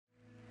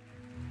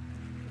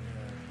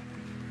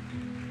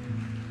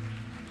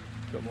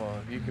Come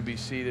on, you can be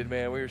seated,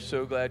 man. We are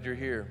so glad you're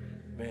here.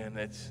 Man,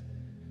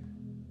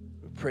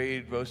 we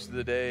prayed most of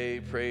the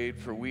day, prayed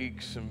for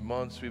weeks and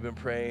months. We've been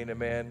praying, and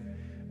man,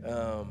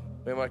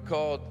 when I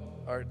called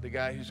the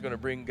guy who's going to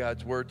bring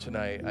God's word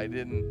tonight,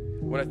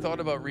 when I thought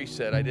about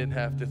Reset, I didn't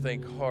have to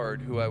think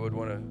hard who I would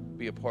want to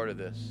be a part of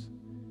this.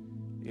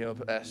 You know,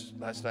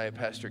 last night,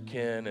 Pastor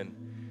Ken, and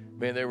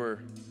man, there were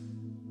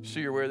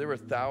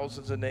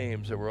thousands of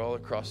names that were all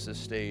across this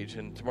stage,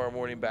 and tomorrow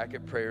morning back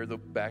at prayer, they'll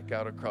back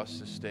out across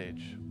this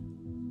stage.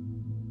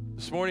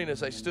 This morning,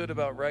 as I stood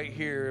about right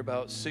here,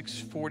 about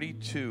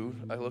 6:42,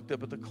 I looked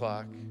up at the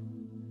clock.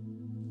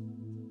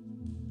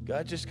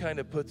 God just kind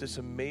of put this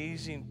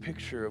amazing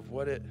picture of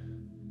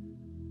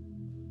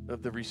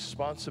of the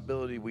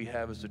responsibility we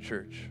have as a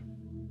church.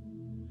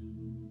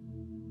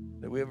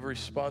 That we have a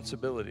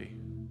responsibility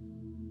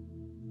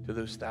to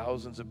those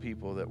thousands of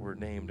people that were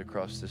named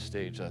across this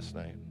stage last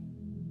night.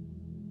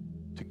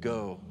 To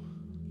go,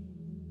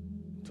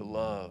 to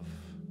love,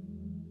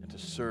 and to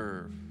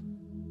serve,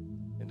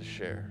 and to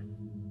share.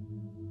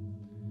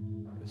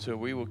 And so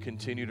we will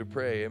continue to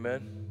pray,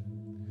 amen,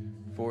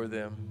 for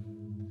them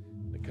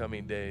in the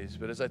coming days.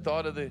 But as I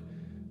thought of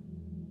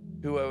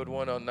who I would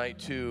want on night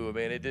 2,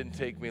 man, it didn't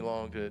take me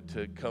long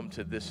to come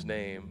to this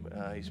name.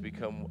 He's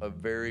become a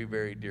very,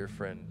 very dear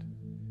friend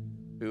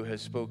who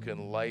has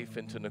spoken life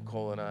into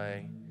Nicole and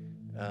I.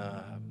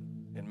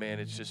 And man,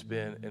 it's just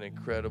been an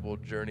incredible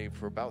journey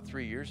for about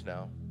 3 years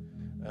now.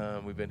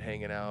 We've been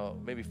hanging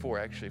out, maybe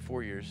 4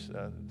 years.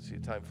 See,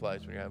 time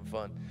flies when you're having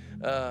fun.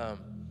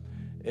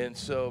 And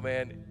so,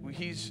 man,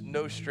 he's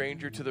no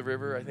stranger to the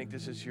river. I think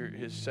this is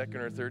his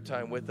second or third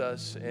time with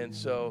us. And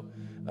so,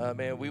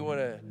 man,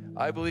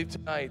 I believe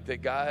tonight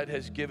that God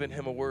has given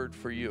him a word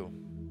for you.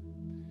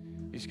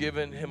 He's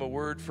given him a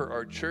word for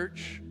our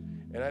church,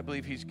 and I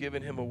believe he's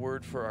given him a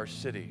word for our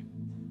city.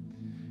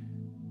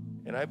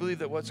 And I believe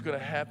that what's going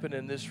to happen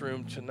in this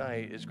room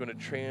tonight is going to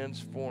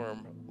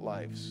transform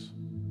lives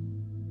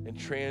and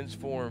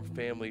transform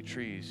family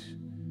trees.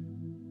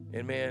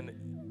 And man,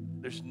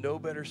 there's no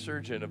better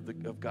surgeon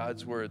of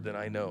God's word than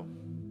I know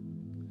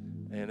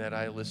and that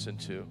I listen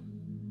to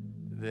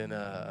than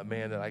a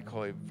man that I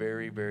call a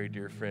very, very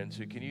dear friend.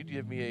 So can you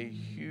do me a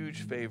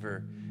huge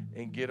favor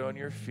and get on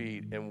your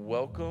feet and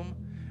welcome?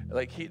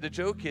 The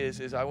joke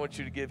is I want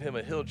you to give him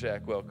a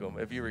Hilljack welcome.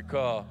 If you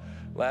recall,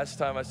 last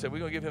time I said we're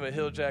going to give him a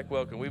Hilljack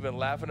welcome. We've been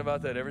laughing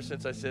about that ever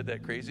since I said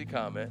that crazy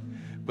comment.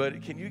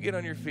 But can you get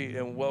on your feet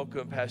and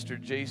welcome Pastor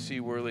J.C.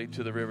 Worley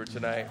to the river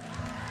tonight?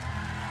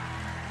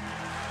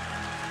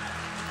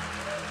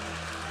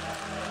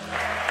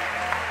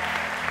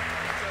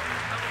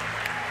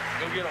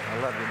 Go get him. I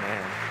love you,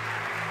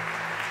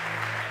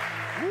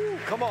 man. Woo,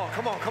 come on,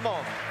 come on, come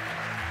on.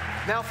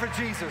 Now for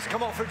Jesus.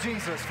 Come on, for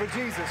Jesus,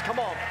 come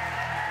on.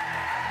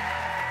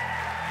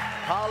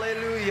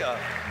 Hallelujah.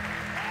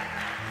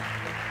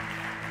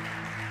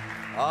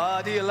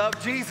 Do you love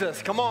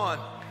Jesus? Come on.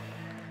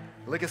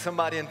 Look at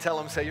somebody and tell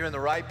them, say, you're in the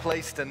right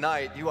place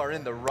tonight. You are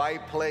in the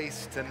right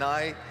place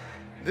tonight.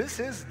 This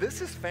is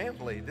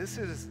family. This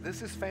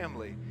is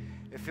family.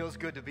 It feels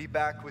good to be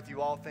back with you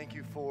all. Thank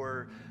you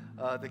for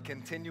the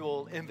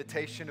continual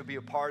invitation to be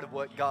a part of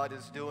what God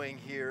is doing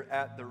here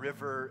at the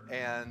river.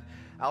 And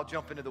I'll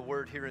jump into the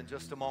word here in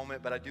just a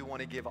moment, but I do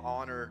want to give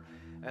honor.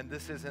 And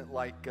this isn't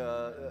like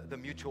the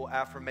mutual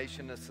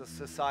affirmation of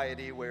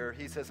society where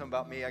he says something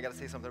about me, I got to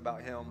say something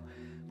about him.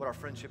 But our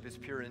friendship is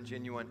pure and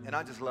genuine. And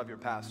I just love your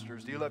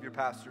pastors. Do you love your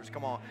pastors?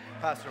 Come on.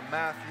 Pastor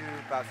Matthew,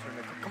 Pastor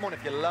Nicole. Come on,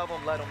 if you love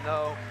them, let them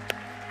know.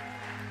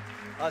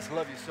 I just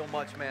love you so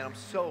much, man. I'm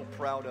so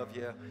proud of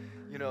you.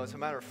 You know, as a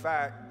matter of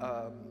fact,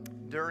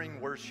 during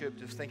worship,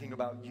 just thinking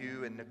about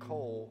you and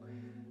Nicole,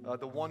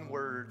 the one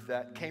word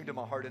that came to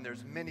my heart, and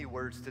there's many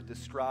words to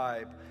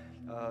describe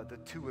the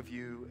two of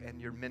you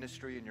and your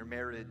ministry and your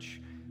marriage,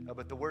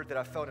 but the word that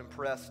I felt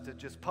impressed to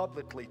just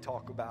publicly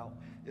talk about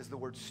is the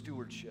word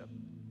stewardship.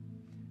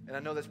 And I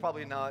know that's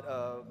probably not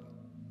a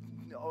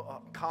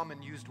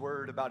common used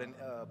word about an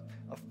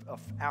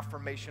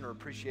affirmation or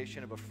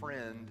appreciation of a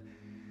friend,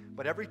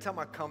 but every time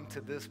I come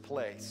to this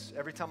place,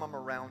 every time I'm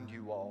around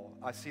you all,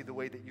 I see the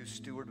way that you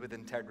steward with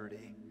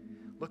integrity.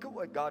 Look at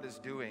what God is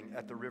doing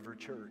at the River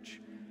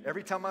Church.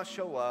 Every time I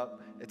show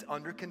up, it's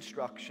under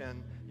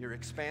construction, you're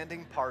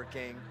expanding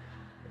parking,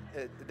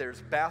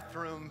 there's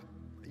bathroom,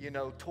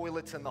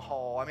 toilets in the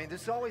hall. I mean,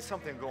 there's always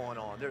something going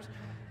on.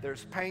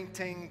 There's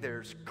painting,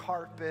 there's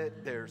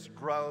carpet, there's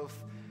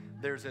growth,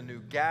 there's a new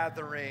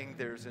gathering,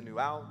 there's a new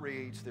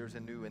outreach, there's a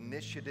new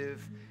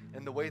initiative,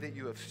 and the way that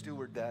you have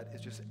stewarded that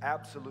is just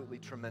absolutely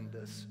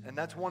tremendous. And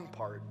that's one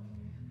part.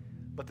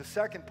 But the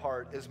second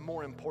part is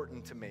more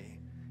important to me,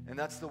 and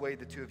that's the way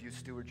the two of you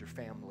steward your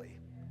family.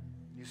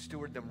 You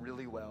steward them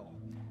really well.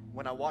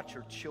 When I watch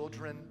your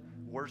children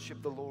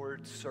worship the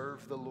Lord,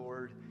 serve the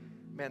Lord,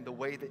 man, the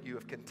way that you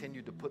have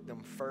continued to put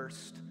them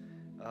first,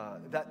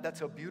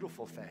 that's a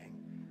beautiful thing.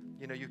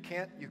 You know, you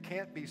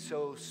can't be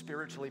so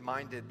spiritually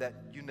minded that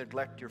you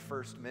neglect your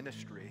first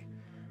ministry,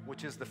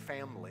 which is the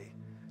family.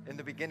 In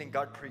the beginning,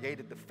 God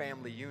created the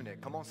family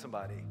unit. Come on,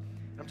 somebody.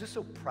 I'm just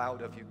so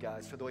proud of you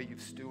guys for the way you've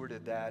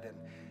stewarded that. And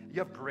you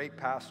have great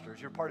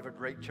pastors. You're part of a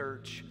great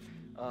church.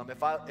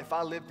 If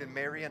I lived in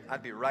Marion,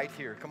 I'd be right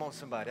here. Come on,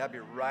 somebody. I'd be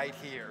right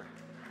here.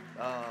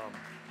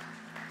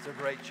 It's a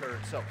great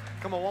church. So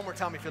come on, one more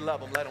time if you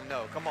love them, let them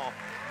know. Come on.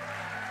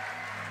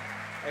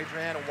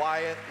 Adriana,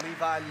 Wyatt,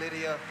 Levi,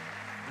 Lydia,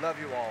 love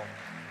you all.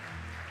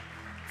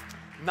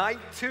 Night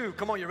 2.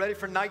 Come on, you ready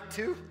for night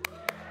 2?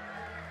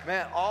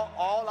 Man,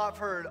 all I've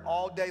heard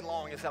all day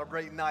long is how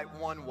great night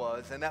 1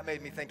 was, and that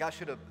made me think I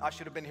should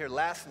have been here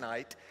last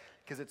night,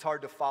 because it's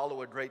hard to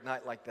follow a great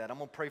night like that. I'm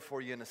going to pray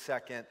for you in a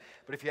second,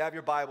 but if you have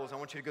your Bibles, I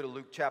want you to go to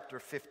Luke chapter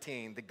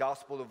 15, the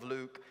Gospel of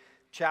Luke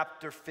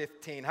chapter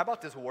 15. How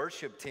about this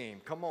worship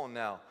team? Come on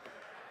now.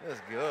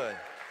 That's good.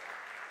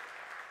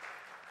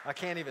 I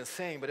can't even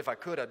sing, but if I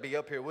could, I'd be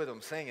up here with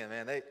them singing,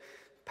 man. They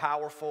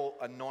powerful,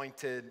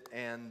 anointed,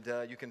 and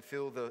you can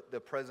feel the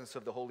presence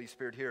of the Holy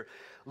Spirit here.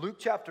 Luke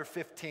chapter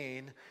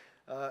 15,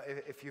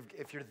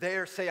 if you're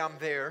there, say I'm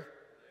there.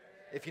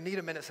 If you need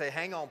a minute, say,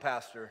 hang on,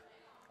 Pastor.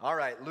 All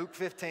right, Luke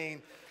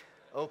 15,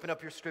 open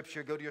up your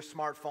scripture, go to your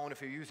smartphone.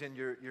 If you're using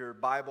your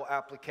Bible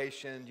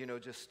application,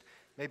 just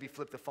maybe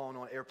flip the phone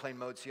on airplane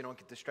mode so you don't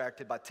get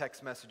distracted by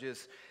text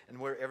messages and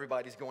where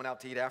everybody's going out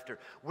to eat after.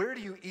 Where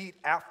do you eat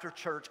after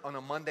church on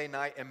a Monday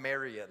night in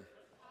Marion?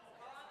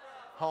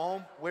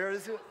 Home? Where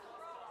is it?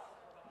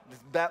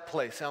 That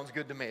place sounds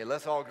good to me.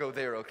 Let's all go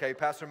there, okay?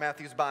 Pastor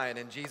Matthew's buying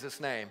in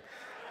Jesus' name.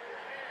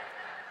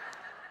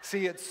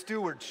 See, it's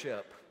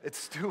stewardship. It's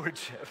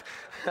stewardship.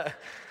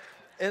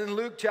 In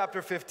Luke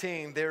chapter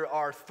 15, there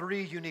are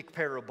 3 unique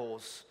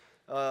parables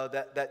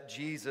that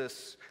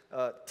Jesus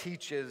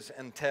teaches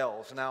and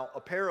tells. Now,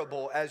 a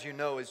parable, as you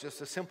know, is just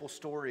a simple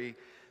story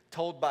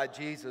told by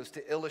Jesus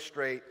to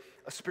illustrate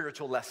a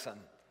spiritual lesson.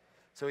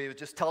 So he would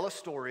just tell a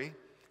story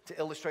to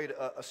illustrate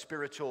a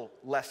spiritual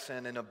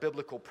lesson and a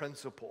biblical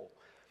principle.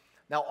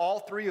 Now, all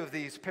 3 of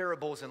these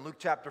parables in Luke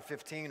chapter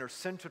 15 are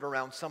centered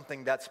around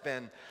something that's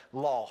been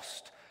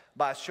lost.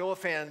 By a show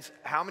of hands,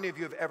 how many of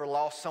you have ever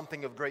lost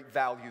something of great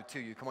value to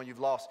you? Come on, you've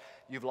lost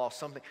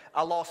something.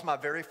 I lost my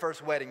very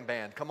first wedding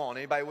band. Come on,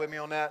 anybody with me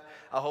on that?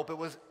 I hope it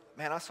was,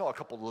 man, I saw a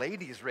couple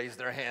ladies raise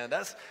their hand.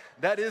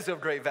 That is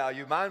of great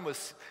value. Mine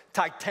was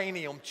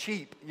titanium,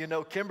 cheap.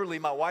 Kimberly,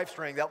 my wife's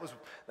ring, that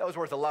was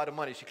worth a lot of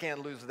money. She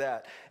can't lose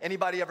that.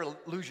 Anybody ever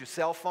lose your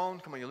cell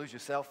phone? Come on, you lose your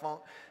cell phone?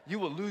 You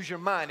will lose your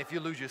mind if you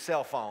lose your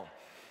cell phone.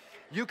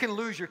 You can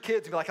lose your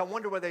kids and be like, I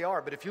wonder where they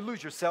are. But if you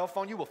lose your cell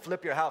phone, you will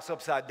flip your house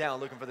upside down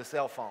looking for the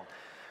cell phone.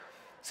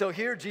 So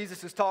here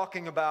Jesus is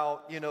talking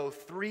about,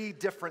 3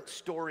 different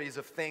stories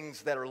of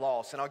things that are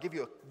lost. And I'll give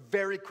you a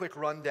very quick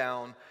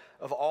rundown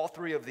of all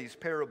 3 of these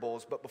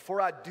parables. But before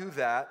I do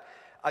that,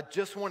 I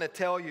just want to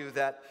tell you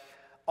that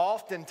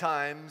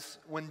oftentimes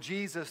when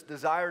Jesus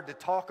desired to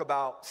talk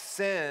about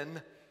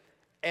sin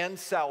and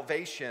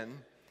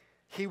salvation,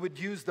 he would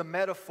use the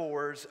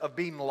metaphors of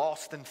being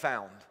lost and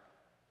found.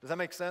 Does that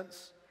make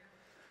sense?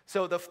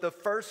 So the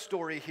first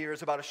story here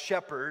is about a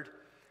shepherd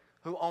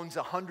who owns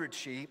 100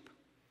 sheep.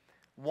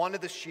 One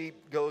of the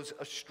sheep goes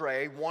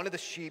astray. One of the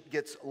sheep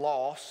gets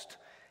lost.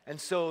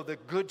 And so the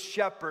good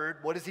shepherd,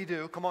 what does he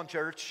do? Come on,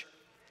 church.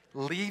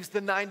 Leaves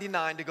the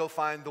 99 to go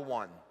find the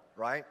one,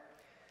 right?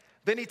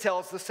 Then he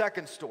tells the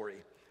second story.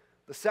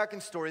 The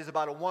second story is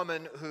about a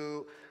woman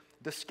who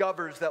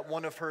discovers that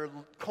one of her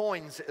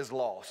coins is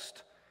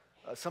lost.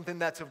 Something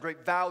that's of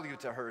great value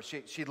to her.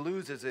 She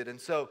loses it.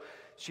 And so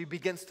she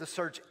begins to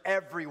search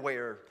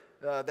everywhere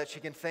that she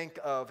can think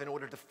of in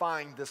order to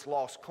find this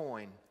lost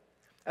coin.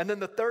 And then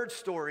the third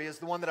story is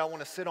the one that I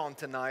want to sit on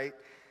tonight.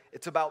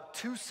 It's about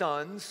 2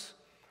 sons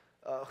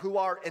who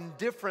are in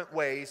different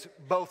ways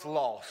both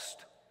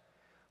lost.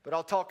 But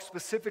I'll talk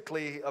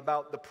specifically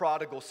about the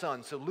prodigal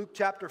son. So Luke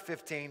chapter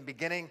 15,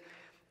 beginning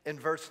in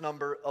verse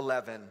number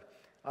 11.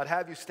 I'd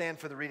have you stand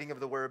for the reading of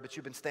the word, but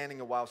you've been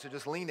standing a while, so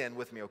just lean in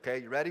with me, okay?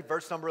 You ready?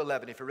 Verse number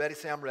 11. If you're ready,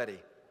 say, I'm ready.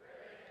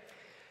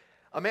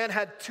 A man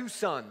had 2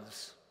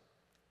 sons.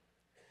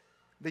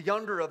 The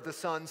younger of the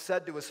sons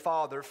said to his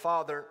father,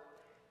 Father,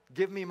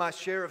 give me my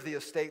share of the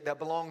estate that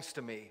belongs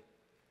to me.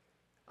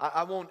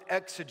 I won't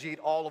exegete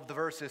all of the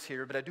verses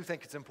here, but I do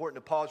think it's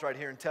important to pause right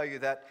here and tell you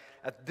that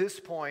at this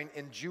point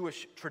in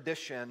Jewish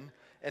tradition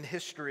and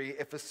history,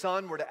 if a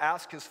son were to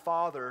ask his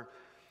father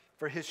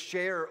for his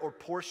share or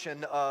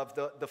portion of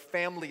the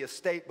family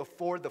estate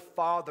before the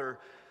father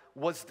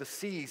was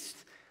deceased,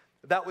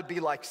 that would be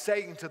like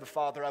saying to the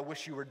father, I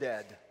wish you were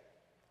dead.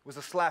 It was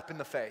a slap in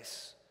the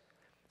face.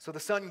 So the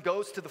son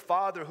goes to the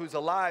father who's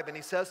alive and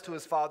he says to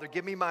his father,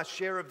 give me my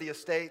share of the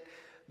estate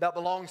that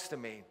belongs to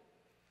me.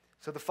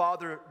 So the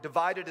father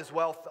divided his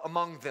wealth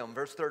among them.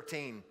 Verse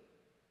 13.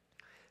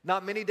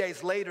 Not many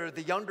days later,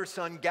 the younger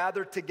son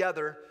gathered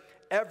together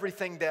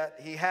everything that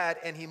he had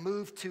and he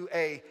moved to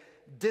a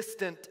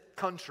distant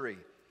country.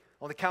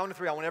 On the count of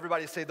 3, I want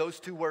everybody to say those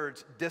 2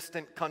 words,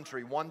 distant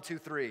country. 1, 2,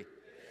 3.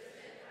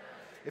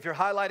 If you're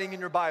highlighting in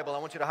your Bible, I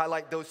want you to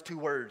highlight those 2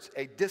 words,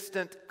 a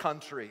distant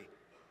country.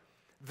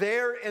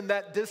 There in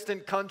that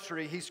distant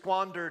country, he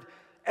squandered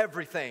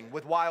everything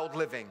with wild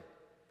living.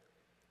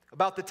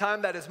 About the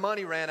time that his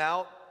money ran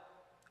out,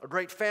 A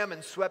great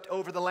famine swept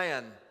over the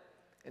land,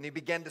 and he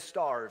began to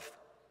starve.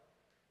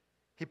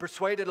 He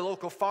persuaded a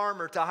local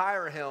farmer to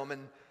hire him,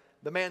 and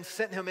the man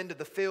sent him into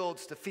the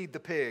fields to feed the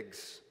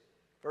pigs.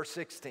 Verse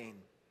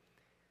 16.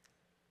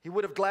 He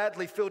would have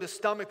gladly filled his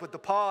stomach with the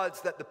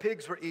pods that the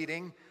pigs were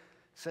eating,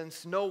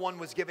 since no one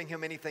was giving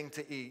him anything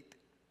to eat.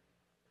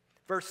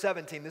 Verse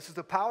 17, this is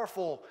a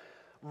powerful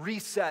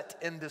reset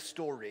in this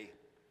story.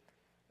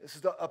 This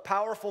is a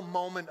powerful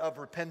moment of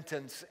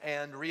repentance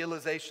and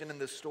realization in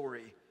this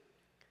story.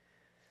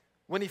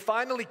 When he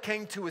finally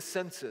came to his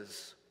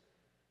senses,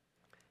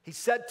 he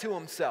said to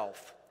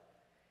himself,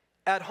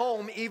 "At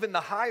home, even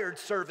the hired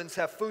servants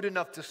have food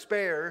enough to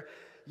spare,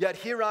 yet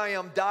here I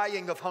am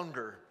dying of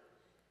hunger.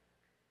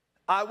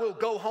 I will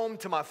go home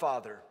to my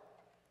father,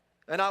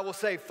 and I will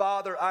say,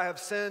 'Father, I have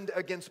sinned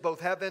against both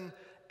heaven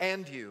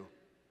and you.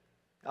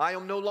 I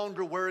am no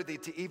longer worthy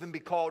to even be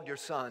called your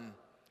son.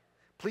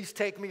 Please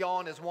take me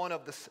on as one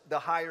of the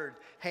hired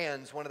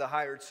hands, one of the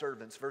hired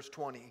servants.'" Verse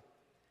 20.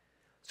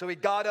 So he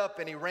got up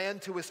and he ran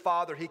to his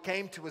father. He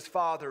came to his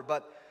father,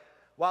 but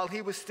while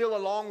he was still a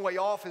long way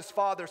off, his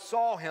father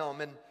saw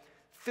him, and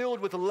filled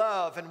with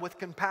love and with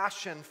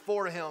compassion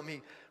for him,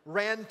 he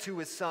ran to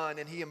his son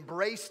and he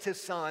embraced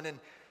his son and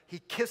he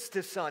kissed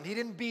his son. He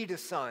didn't beat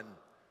his son.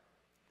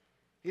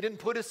 He didn't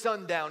put his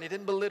son down. He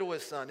didn't belittle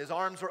his son. His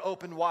arms were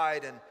open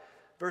wide. And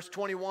verse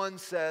 21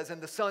 says,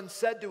 "And the son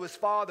said to his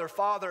father,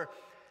 'Father,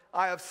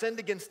 I have sinned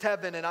against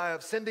heaven and I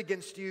have sinned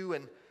against you,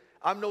 and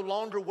I'm no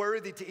longer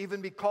worthy to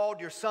even be called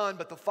your son.'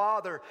 But the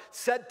father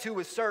said to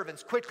his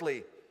servants,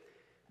 'Quickly,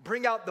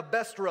 bring out the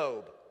best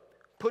robe,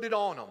 put it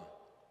on him.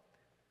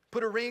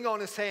 Put a ring on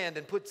his hand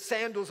and put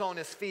sandals on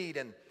his feet,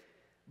 and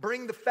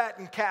bring the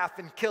fattened calf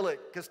and kill it,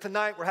 because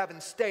tonight we're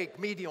having steak,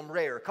 medium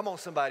rare.'" Come on,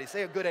 somebody,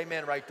 say a good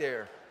amen right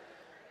there.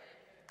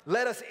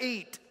 "Let us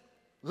eat,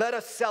 let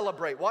us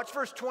celebrate." Watch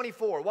verse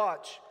 24,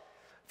 watch.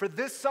 "For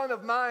this son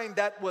of mine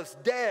that was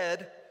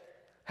dead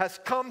has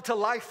come to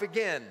life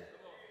again.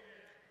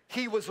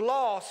 He was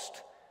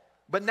lost,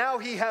 but now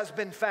he has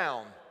been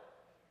found."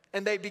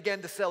 And they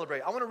began to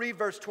celebrate. I want to read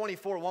verse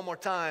 24 one more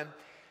time.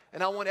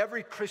 And I want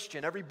every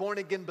Christian, every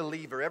born-again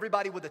believer,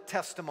 everybody with a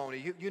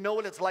testimony. You know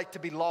what it's like to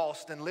be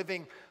lost and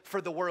living for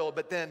the world,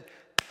 but then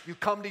you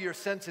come to your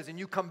senses and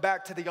you come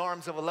back to the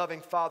arms of a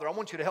loving Father. I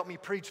want you to help me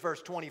preach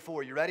verse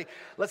 24. You ready?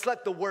 Let's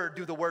let the word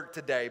do the work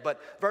today. But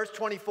verse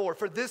 24,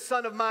 "For this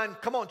son of mine,"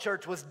 come on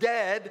church, "was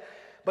dead,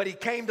 but he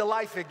came to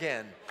life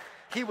again.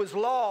 He was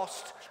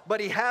lost, but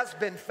he has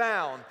been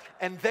found."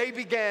 And they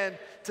began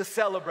to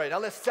celebrate. Now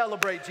let's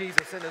celebrate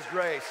Jesus in his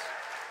grace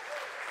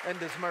and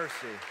his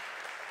mercy.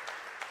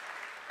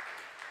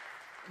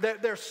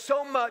 There's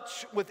so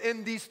much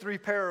within these three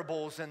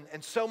parables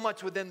and so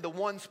much within the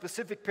one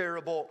specific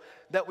parable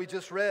that we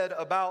just read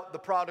about the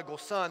prodigal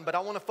son, but I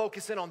want to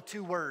focus in on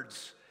two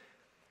words.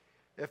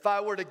 If I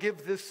were to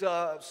give this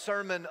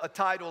sermon a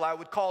title, I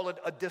would call it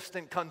 "A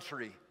Distant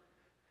Country."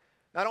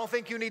 I don't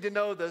think you need to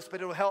know this,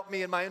 but it'll help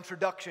me in my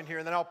introduction here,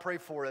 and then I'll pray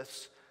for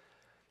us.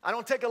 I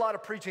don't take a lot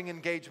of preaching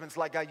engagements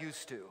like I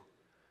used to.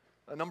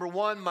 Number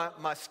one,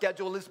 my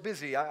schedule is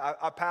busy.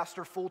 I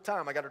pastor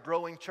full-time. I got a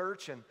growing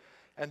church,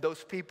 and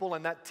those people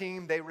and that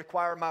team, they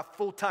require my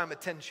full-time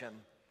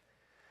attention.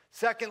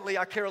 Secondly,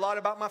 I care a lot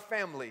about my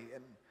family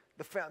and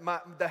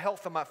the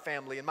health of my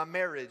family and my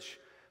marriage.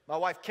 My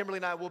wife, Kimberly,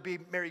 and I will be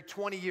married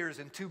 20 years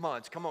in 2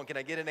 months. Come on, can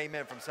I get an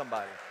amen from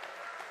somebody?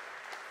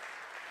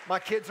 My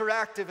kids are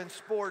active in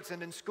sports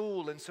and in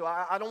school, and so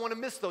I don't want to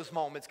miss those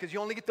moments, because you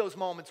only get those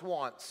moments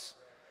once.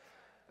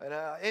 And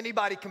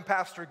anybody can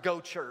pastor Go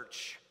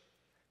Church,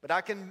 but I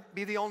can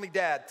be the only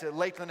dad to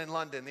Lakeland and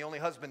London, the only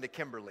husband to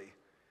Kimberly.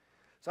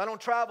 So I don't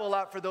travel a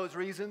lot for those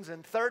reasons.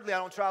 And thirdly, I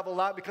don't travel a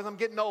lot because I'm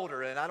getting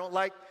older, and I don't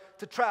like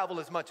to travel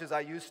as much as I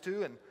used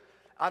to, and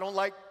I don't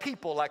like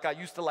people like I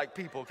used to like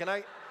people.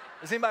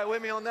 Is anybody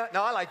with me on that?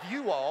 No, I like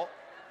you all.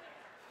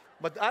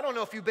 But I don't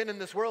know if you've been in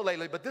this world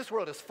lately, but this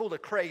world is full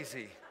of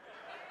crazy.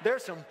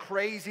 There's some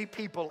crazy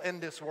people in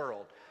this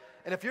world.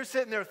 And if you're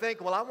sitting there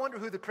thinking, "Well, I wonder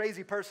who the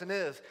crazy person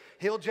is,"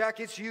 Hill Jack,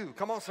 it's you.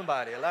 Come on,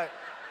 somebody.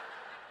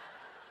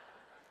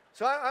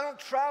 So I don't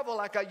travel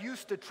like I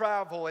used to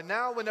travel. And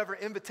now whenever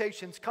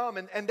invitations come,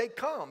 and they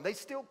come, they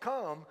still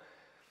come,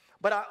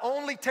 but I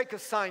only take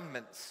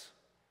assignments.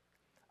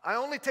 I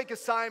only take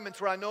assignments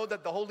where I know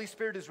that the Holy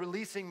Spirit is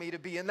releasing me to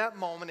be in that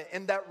moment,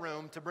 in that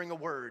room, to bring a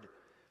word.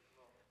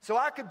 So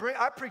I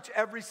preach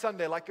every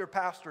Sunday like your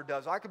pastor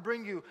does. I could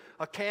bring you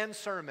a canned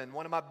sermon,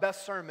 one of my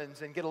best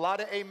sermons, and get a lot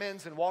of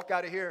amens and walk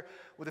out of here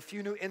with a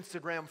few new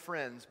Instagram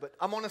friends. But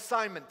I'm on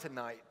assignment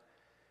tonight.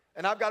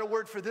 And I've got a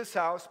word for this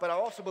house, but I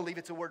also believe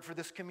it's a word for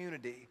this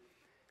community.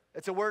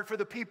 It's a word for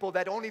the people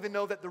that don't even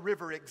know that the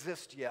river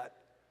exists yet.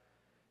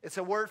 It's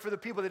a word for the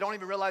people that don't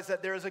even realize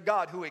that there is a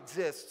God who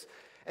exists,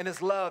 and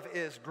his love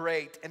is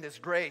great, and his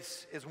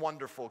grace is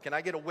wonderful. Can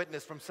I get a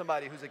witness from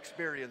somebody who's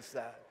experienced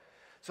that?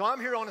 So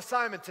I'm here on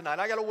assignment tonight.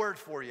 I got a word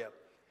for you.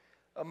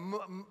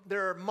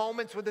 There are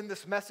moments within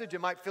this message it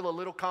might feel a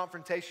little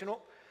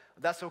confrontational.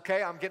 That's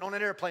okay. I'm getting on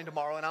an airplane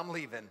tomorrow and I'm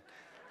leaving.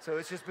 So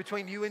it's just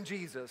between you and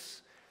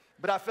Jesus.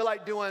 but I feel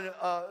like doing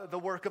the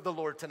work of the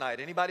Lord tonight.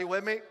 Anybody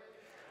with me?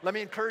 Let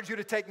me encourage you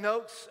to take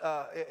notes.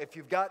 If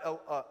you've got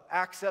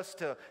access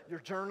to your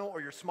journal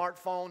or your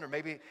smartphone, or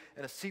maybe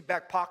in a seat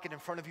back pocket in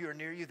front of you or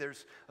near you,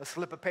 there's a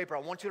slip of paper. I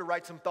want you to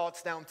write some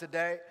thoughts down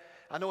today.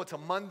 I know it's a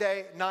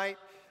Monday night.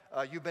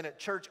 You've been at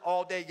church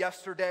all day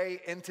yesterday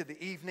into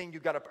the evening. You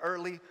got up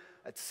early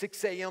at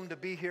 6 a.m. to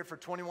be here for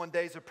 21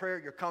 days of prayer.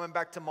 You're coming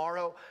back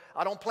tomorrow.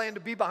 I don't plan to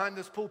be behind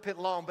this pulpit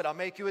long, but I'll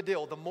make you a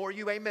deal. The more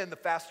you amen, the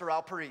faster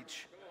I'll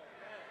preach.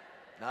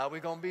 Now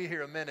we're going to be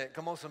here a minute.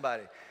 Come on,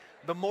 somebody.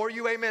 The more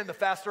you amen, the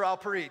faster I'll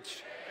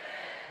preach.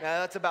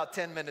 Now that's about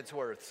 10 minutes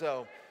worth.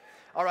 So,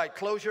 all right,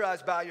 close your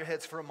eyes, bow your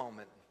heads for a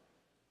moment.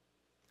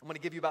 I'm going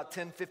to give you about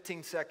 10,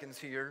 15 seconds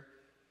here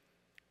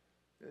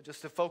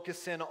just to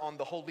focus in on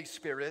the Holy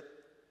Spirit,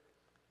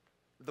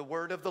 the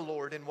word of the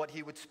Lord, and what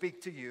he would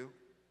speak to you.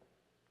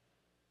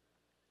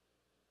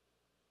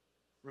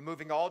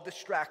 Removing all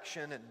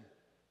distraction and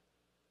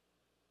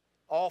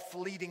all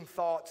fleeting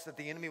thoughts that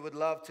the enemy would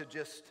love to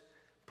just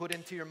put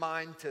into your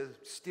mind to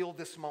steal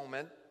this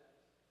moment.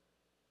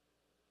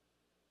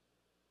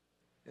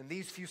 In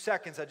these few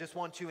seconds, I just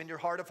want you in your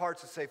heart of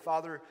hearts to say,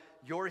 Father,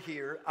 you're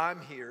here,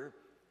 I'm here,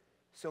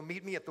 so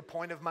meet me at the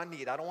point of my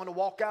need. I don't want to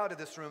walk out of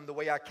this room the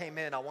way I came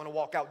in. I want to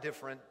walk out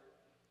different,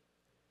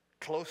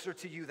 closer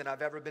to you than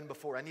I've ever been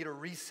before. I need a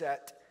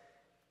reset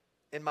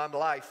in my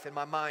life, in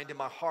my mind, in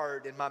my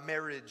heart, in my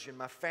marriage, in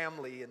my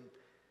family, in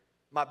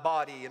my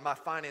body, in my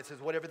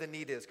finances, whatever the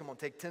need is. Come on,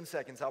 take 10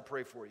 seconds. I'll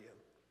pray for you.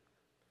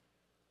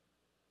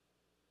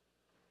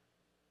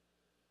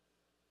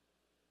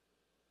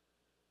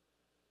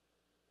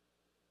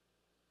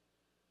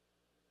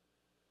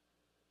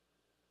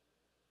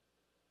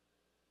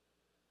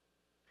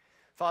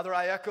 Father,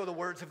 I echo the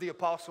words of the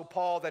Apostle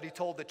Paul that he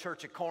told the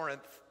church at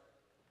Corinth.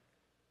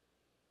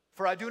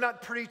 For I do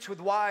not preach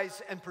with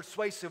wise and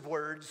persuasive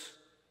words,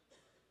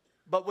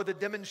 but with a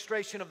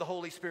demonstration of the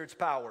Holy Spirit's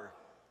power.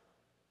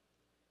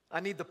 I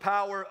need the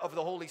power of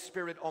the Holy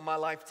Spirit on my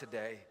life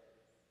today.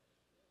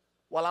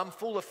 While I'm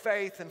full of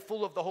faith and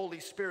full of the Holy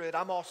Spirit,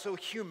 I'm also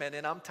human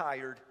and I'm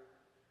tired.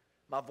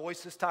 My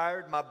voice is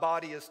tired, my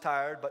body is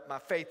tired, but my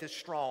faith is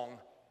strong.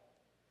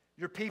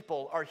 Your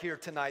people are here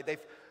tonight.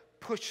 They've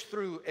pushed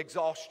through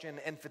exhaustion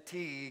and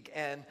fatigue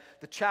and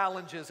the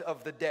challenges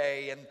of the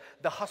day and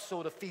the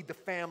hustle to feed the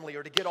family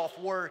or to get off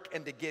work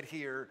and to get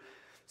here.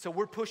 So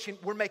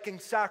we're making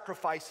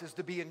sacrifices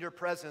to be in your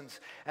presence.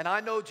 And I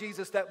know,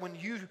 Jesus, that when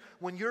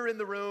you're in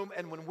the room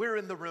and when we're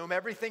in the room,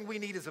 everything we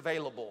need is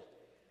available.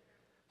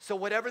 So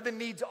whatever the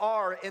needs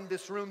are in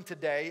this room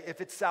today, if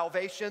it's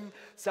salvation,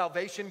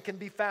 salvation can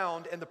be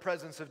found in the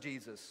presence of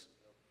Jesus.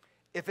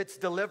 If it's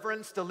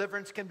deliverance,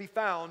 deliverance can be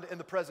found in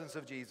the presence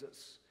of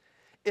Jesus.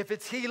 If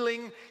it's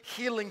healing,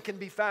 healing can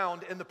be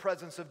found in the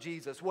presence of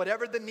Jesus.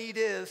 Whatever the need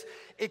is,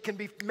 it can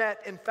be met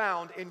and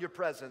found in your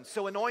presence.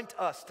 So anoint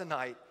us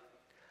tonight.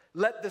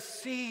 Let the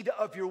seed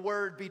of your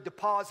word be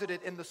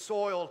deposited in the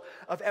soil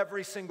of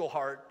every single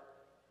heart.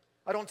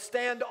 I don't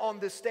stand on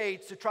this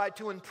stage to try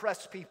to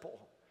impress people.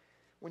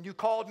 When you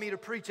called me to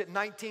preach at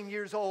 19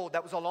 years old,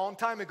 that was a long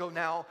time ago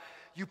now,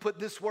 you put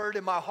this word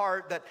in my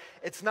heart that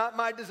it's not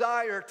my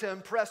desire to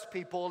impress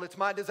people, it's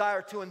my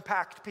desire to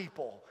impact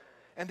people.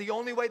 And the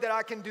only way that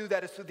I can do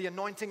that is through the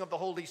anointing of the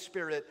Holy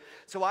Spirit.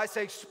 So I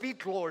say,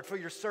 speak, Lord, for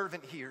your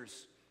servant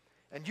hears.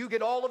 And you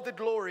get all of the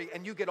glory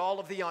and you get all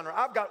of the honor.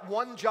 I've got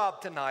one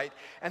job tonight,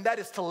 and that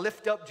is to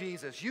lift up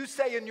Jesus. You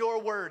say in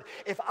your word,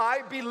 if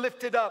I be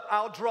lifted up,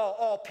 I'll draw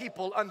all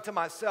people unto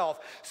myself.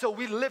 So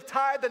we lift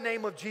high the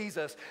name of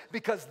Jesus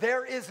because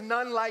there is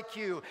none like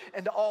you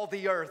in all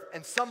the earth.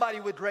 And somebody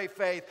with great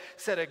faith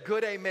said a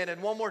good amen.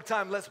 And one more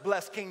time, let's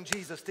bless King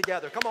Jesus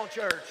together. Come on,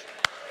 church.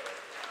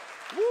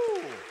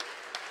 Woo.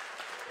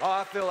 Oh,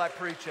 I feel like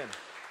preaching.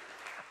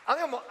 I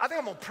think I'm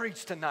going to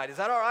preach tonight. Is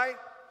that all right?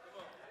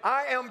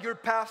 I am your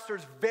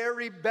pastor's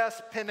very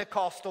best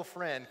Pentecostal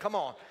friend. Come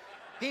on.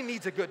 He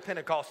needs a good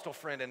Pentecostal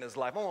friend in his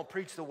life. I'm going to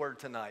preach the word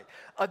tonight.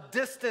 A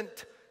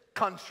distant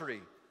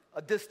country.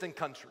 A distant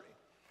country.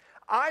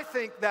 I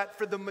think that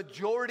for the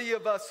majority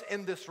of us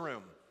in this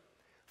room,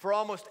 for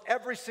almost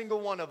every single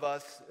one of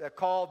us that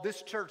call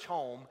this church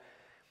home,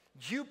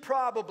 you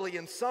probably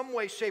in some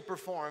way, shape, or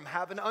form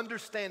have an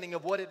understanding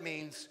of what it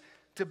means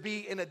to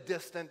be in a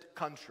distant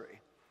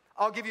country.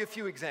 I'll give you a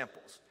few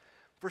examples.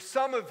 For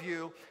some of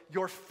you,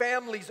 your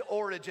family's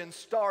origin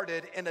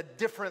started in a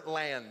different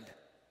land.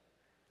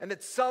 And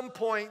at some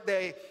point,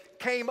 they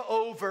came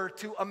over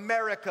to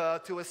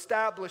America to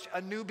establish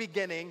a new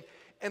beginning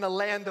in a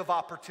land of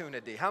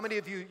opportunity. How many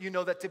of you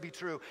know that to be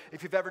true?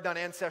 If you've ever done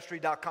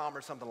Ancestry.com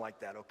or something like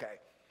that, okay.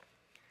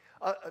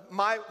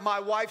 My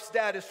wife's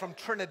dad is from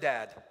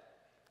Trinidad,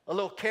 a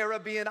little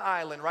Caribbean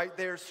island right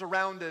there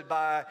surrounded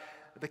by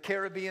the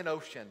Caribbean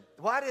Ocean.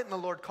 Why didn't the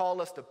Lord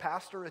call us to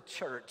pastor a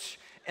church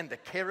in the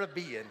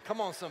Caribbean? Come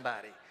on,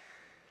 somebody.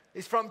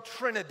 He's from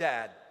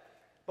Trinidad.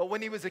 But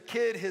when he was a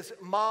kid, his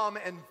mom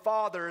and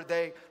father,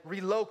 they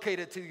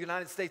relocated to the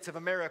United States of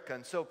America.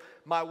 And so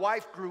my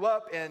wife grew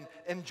up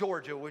in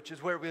Georgia, which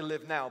is where we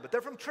live now. But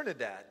they're from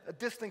Trinidad, a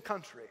distant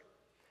country.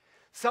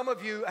 Some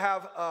of you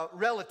have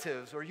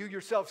relatives, or you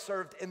yourself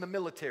served in the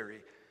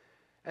military.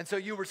 And so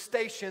you were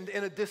stationed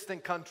in a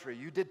distant country.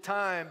 You did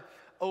time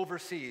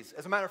overseas.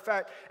 As a matter of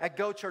fact, at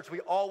Go Church,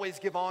 we always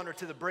give honor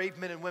to the brave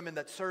men and women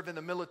that serve in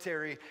the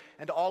military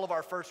and to all of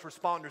our first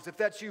responders. If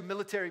that's you,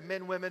 military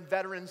men, women,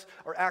 veterans,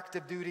 or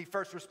active duty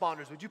first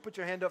responders, would you put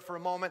your hand up for a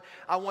moment?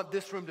 I want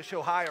this room to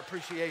show high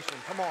appreciation.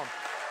 Come on.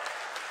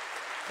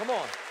 Come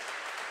on.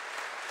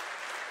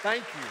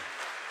 Thank you.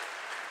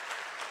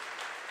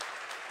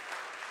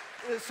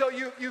 So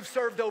you've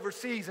served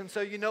overseas, and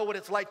so you know what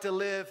it's like to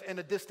live in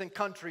a distant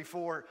country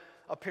for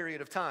a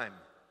period of time.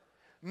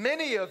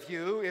 Many of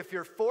you, if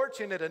you're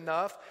fortunate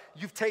enough,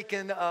 you've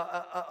taken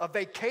a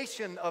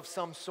vacation of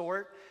some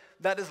sort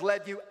that has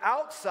led you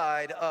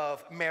outside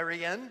of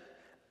Marion,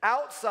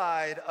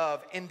 outside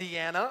of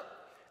Indiana,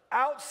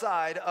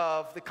 outside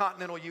of the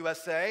continental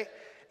USA,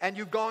 and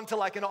you've gone to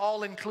like an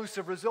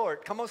all-inclusive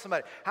resort. Come on,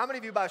 somebody. How many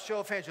of you, by a show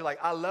of hands, you're like,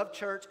 I love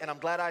church, and I'm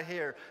glad I'm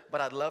here, but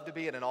I'd love to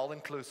be in an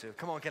all-inclusive.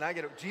 Come on, can I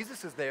get it?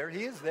 Jesus is there.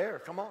 He is there.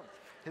 Come on.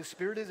 His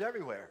Spirit is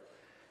everywhere.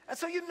 And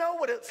so you know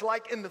what it's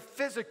like in the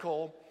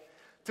physical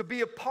to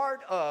be a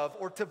part of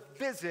or to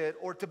visit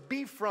or to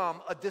be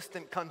from a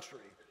distant country.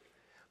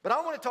 But I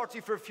want to talk to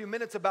you for a few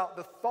minutes about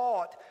the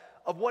thought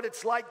of what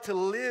it's like to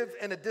live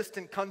in a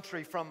distant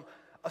country from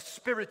a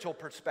spiritual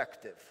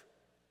perspective,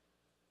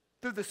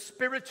 through the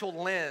spiritual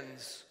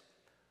lens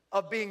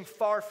of being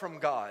far from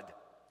God.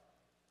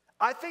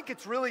 I think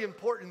it's really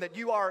important that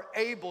you are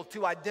able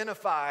to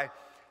identify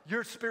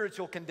your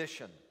spiritual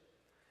condition.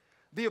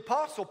 The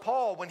Apostle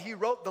Paul, when he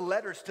wrote the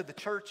letters to the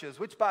churches,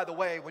 which, by the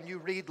way, when you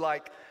read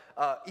like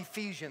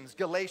Ephesians,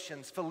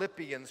 Galatians,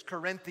 Philippians,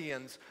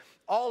 Corinthians,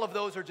 all of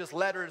those are just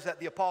letters that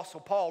the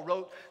Apostle Paul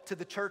wrote to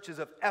the churches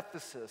of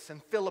Ephesus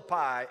and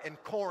Philippi and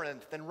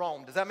Corinth and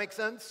Rome. Does that make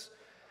sense?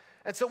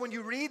 And so when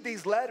you read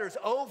these letters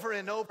over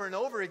and over and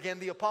over again,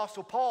 the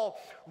Apostle Paul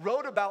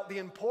wrote about the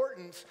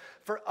importance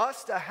for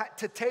us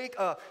to take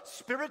a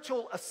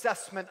spiritual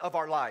assessment of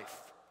our life,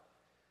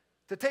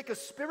 to take a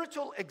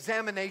spiritual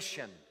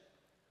examination,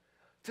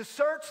 to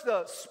search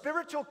the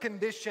spiritual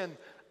condition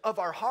of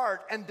our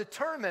heart and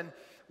determine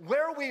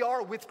where we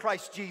are with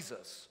Christ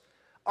Jesus.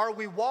 Are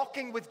we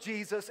walking with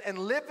Jesus and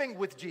living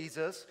with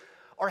Jesus,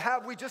 or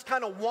have we just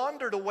kind of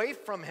wandered away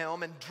from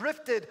him and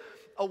drifted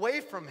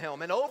away from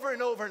him? And over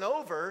and over and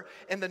over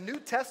in the New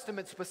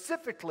Testament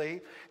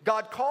specifically,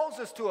 God calls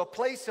us to a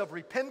place of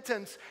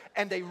repentance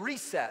and a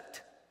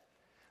reset.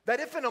 That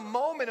if in a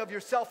moment of your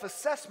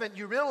self-assessment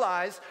you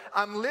realize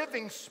I'm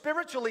living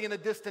spiritually in a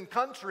distant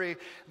country,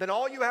 then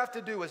all you have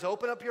to do is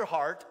open up your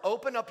heart,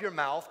 open up your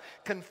mouth,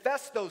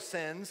 confess those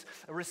sins,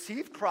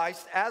 receive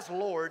Christ as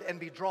Lord, and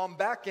be drawn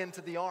back into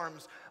the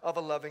arms of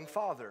a loving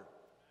Father.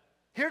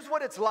 Here's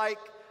what it's like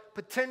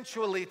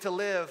potentially to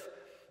live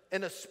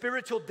in a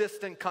spiritual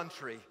distant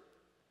country.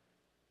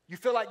 You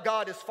feel like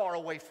God is far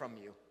away from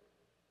you.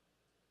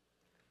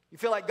 You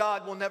feel like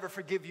God will never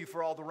forgive you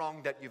for all the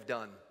wrong that you've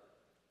done.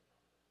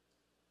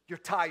 You're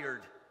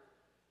tired,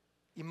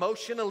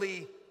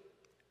 emotionally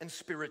and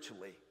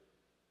spiritually.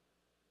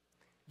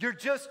 You're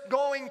just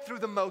going through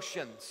the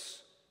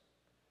motions.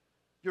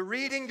 You're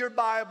reading your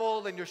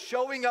Bible and you're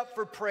showing up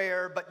for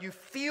prayer, but you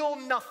feel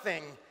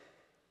nothing.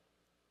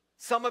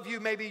 Some of you,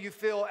 maybe you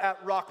feel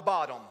at rock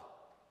bottom.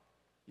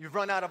 You've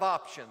run out of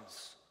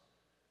options.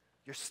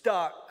 You're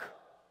stuck.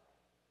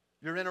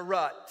 You're in a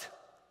rut.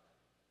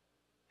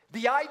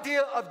 The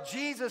idea of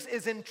Jesus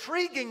is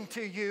intriguing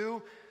to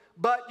you,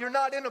 but you're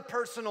not in a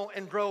personal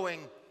and growing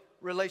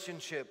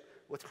relationship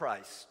with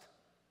Christ.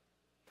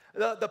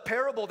 The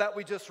parable that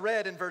we just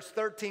read in verse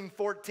 13,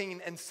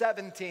 14, and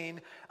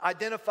 17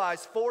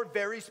 identifies four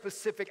very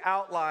specific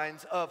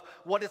outlines of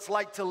what it's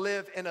like to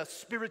live in a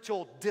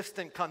spiritual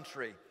distant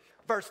country.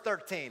 Verse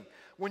 13,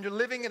 when you're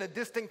living in a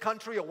distant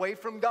country away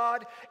from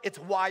God, it's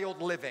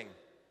wild living.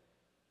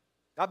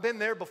 I've been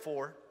there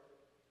before.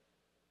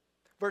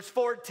 Verse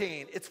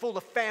 14, it's full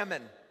of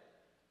famine.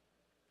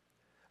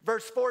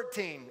 Verse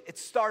 14,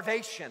 it's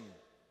starvation.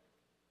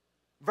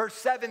 Verse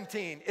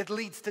 17, it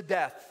leads to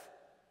death.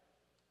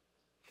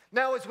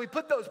 Now, as we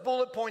put those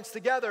bullet points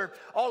together,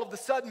 all of a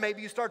sudden,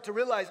 maybe you start to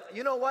realize,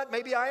 you know what?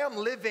 Maybe I am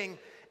living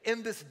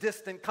in this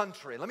distant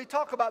country. Let me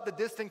talk about the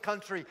distant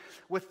country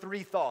with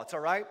three thoughts, all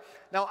right?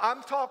 Now,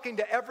 I'm talking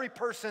to every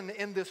person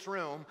in this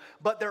room,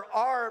 but there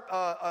are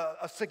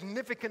a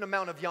significant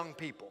amount of young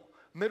people.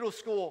 Middle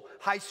school,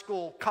 high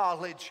school,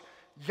 college,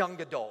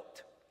 young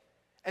adult.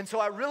 And so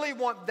I really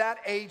want that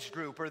age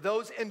group or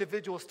those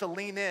individuals to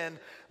lean in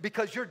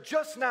because you're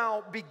just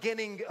now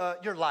beginning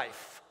your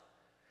life.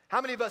 How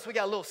many of us, we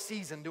got a little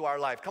season to our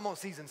life? Come on,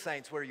 seasoned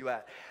saints, where are you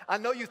at? I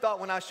know you thought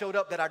when I showed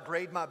up that I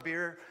grayed my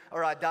beard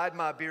or I dyed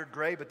my beard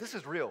gray, but this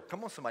is real.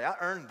 Come on, somebody, I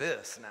earned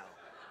this now.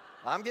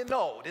 I'm getting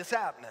old, it's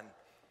happening.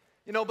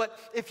 You know, but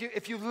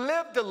if you've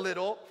lived a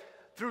little,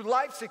 through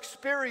life's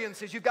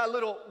experiences, you've got a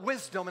little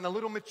wisdom and a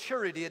little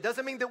maturity. It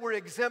doesn't mean that we're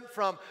exempt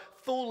from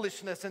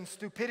foolishness and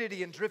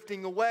stupidity and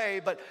drifting away,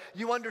 but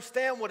you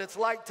understand what it's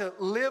like to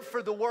live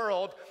for the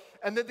world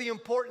and then the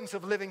importance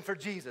of living for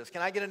Jesus.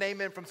 Can I get an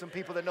amen from some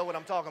people that know what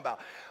I'm talking about?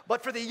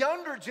 But for the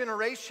younger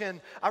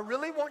generation, I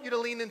really want you to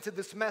lean into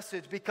this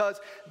message, because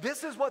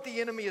this is what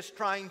the enemy is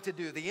trying to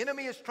do. The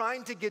enemy is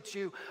trying to get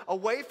you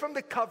away from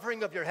the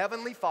covering of your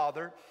Heavenly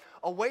Father,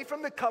 away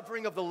from the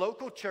covering of the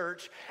local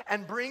church,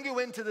 and bring you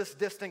into this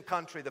distant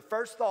country. The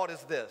first thought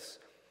is this: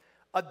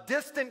 a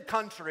distant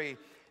country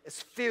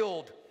is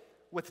filled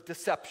with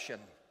deception.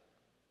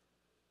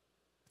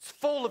 It's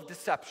full of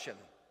deception.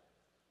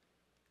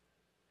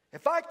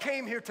 If I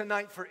came here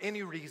tonight for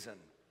any reason,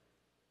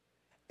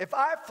 if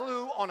I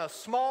flew on a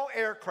small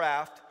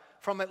aircraft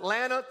from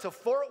Atlanta to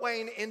Fort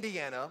Wayne,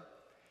 Indiana,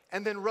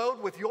 and then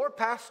rode with your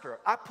pastor,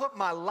 I put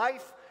my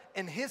life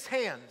in his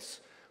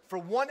hands for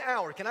 1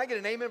 hour. Can I get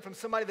an amen from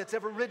somebody that's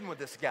ever ridden with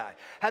this guy?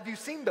 Have you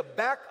seen the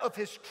back of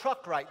his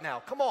truck right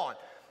now? Come on.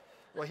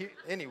 Well,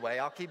 anyway,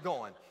 I'll keep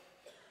going.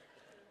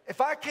 If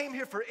I came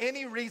here for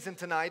any reason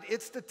tonight,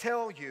 it's to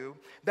tell you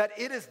that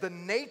it is the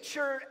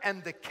nature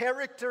and the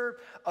character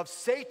of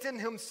Satan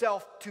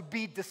himself to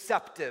be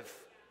deceptive.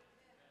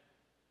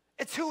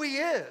 It's who he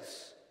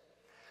is.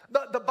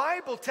 The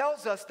Bible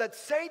tells us that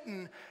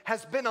Satan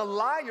has been a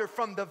liar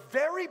from the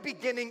very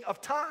beginning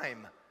of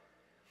time.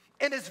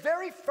 And his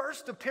very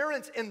first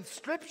appearance in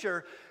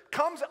Scripture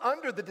comes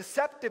under the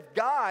deceptive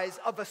guise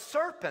of a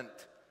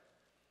serpent.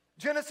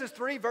 Genesis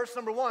 3, verse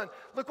number 1,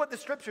 look what the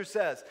Scripture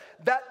says.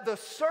 That the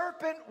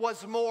serpent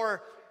was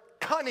more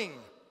cunning,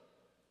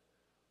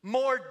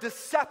 more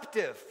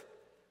deceptive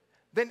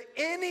than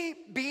any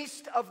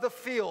beast of the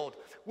field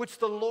which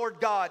the Lord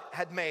God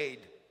had made.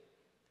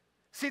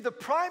 See, the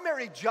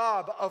primary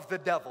job of the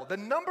devil, the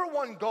number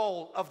one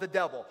goal of the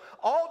devil,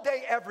 all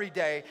day, every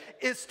day,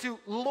 is to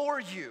lure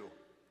you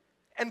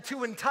and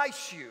to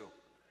entice you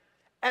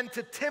and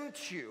to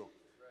tempt you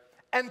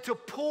and to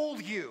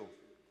pull you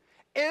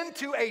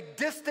into a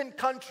distant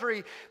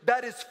country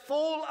that is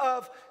full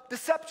of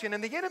deception.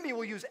 And the enemy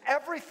will use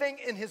everything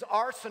in his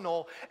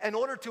arsenal in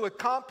order to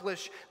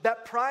accomplish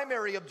that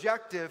primary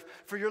objective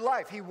for your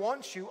life. He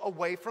wants you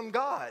away from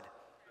God.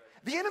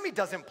 The enemy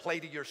doesn't play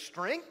to your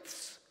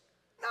strengths.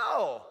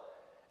 No.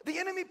 The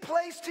enemy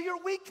plays to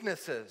your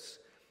weaknesses.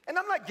 And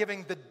I'm not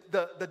giving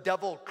the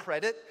devil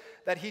credit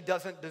that he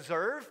doesn't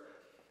deserve.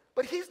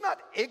 But he's not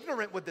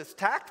ignorant with his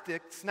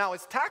tactics. Now,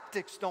 his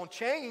tactics don't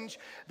change.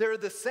 They're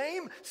the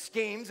same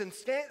schemes and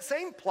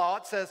same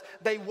plots as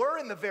they were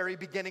in the very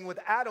beginning with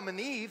Adam and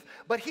Eve.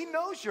 But he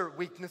knows your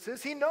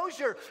weaknesses. He knows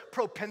your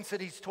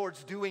propensities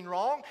towards doing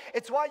wrong.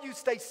 It's why you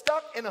stay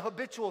stuck in a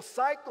habitual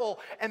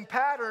cycle and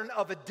pattern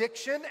of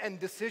addiction and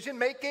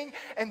decision-making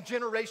and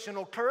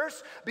generational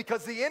curse,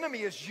 because the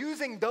enemy is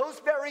using those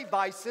very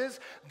vices,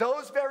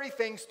 those very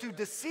things to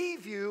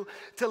deceive you,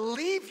 to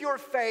leave your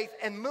faith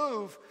and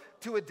move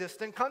to a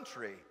distant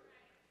country.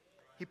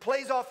 He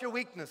plays off your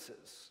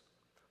weaknesses,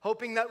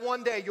 hoping that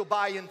one day you'll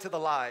buy into the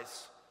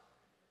lies.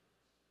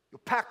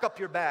 You'll pack up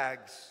your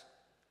bags.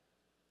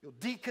 You'll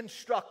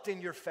deconstruct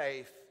in your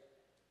faith.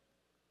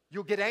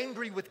 You'll get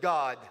angry with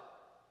God,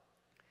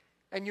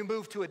 and you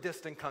move to a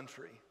distant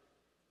country.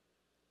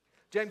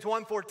 James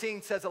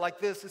 1:14 says it like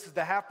this. This is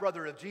the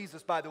half-brother of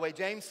Jesus, by the way.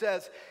 James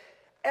says,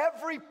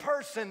 every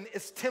person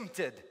is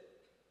tempted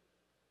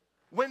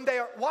when they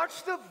are,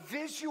 watch the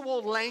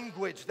visual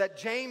language that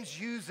James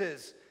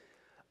uses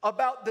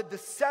about the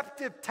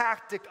deceptive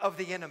tactic of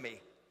the enemy.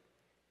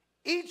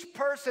 Each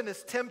person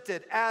is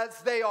tempted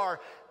as they are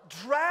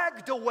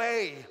dragged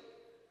away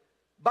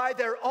by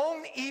their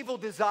own evil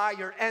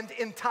desire and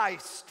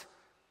enticed.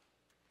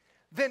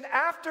 Then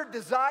after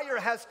desire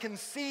has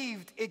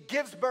conceived, it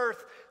gives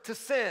birth to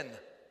sin.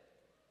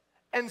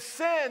 And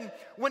sin,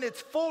 when it's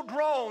full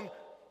grown,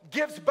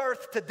 gives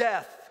birth to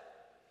death.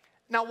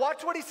 Now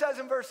watch what he says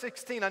in verse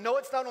 16. I know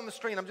it's not on the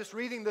screen. I'm just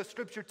reading the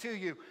scripture to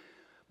you.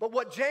 But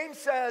what James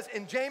says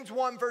in James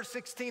 1 verse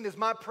 16 is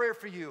my prayer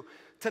for you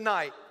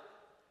tonight.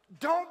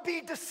 Don't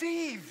be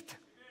deceived.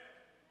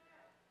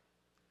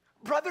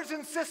 Brothers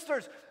and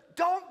sisters,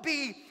 don't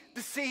be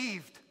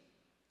deceived.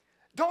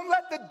 Don't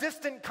let the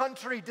distant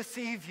country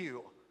deceive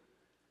you.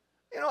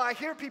 You know, I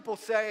hear people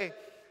say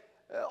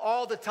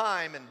all the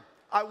time, and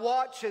I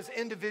watch as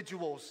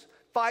individuals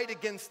fight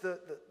against the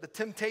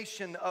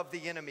temptation of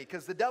the enemy,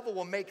 because the devil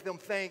will make them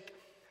think,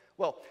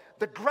 well,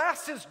 the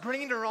grass is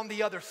greener on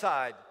the other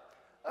side.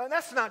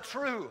 That's not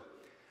true.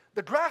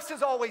 The grass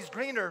is always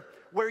greener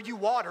where you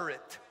water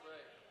it.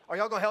 Are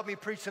y'all going to help me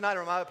preach tonight,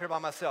 or am I up here by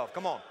myself?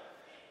 Come on.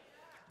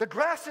 The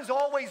grass is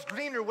always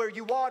greener where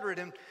you water it,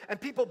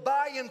 and people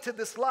buy into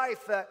this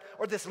life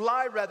or this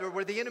lie rather,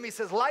 where the enemy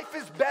says life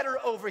is better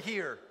over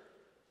here.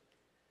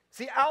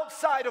 See,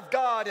 outside of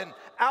God and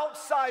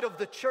outside of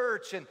the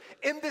church and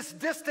in this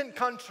distant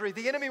country,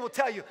 the enemy will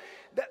tell you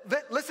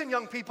that listen,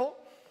 young people,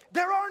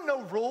 there are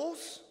no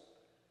rules.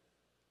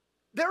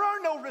 There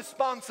are no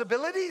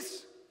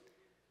responsibilities.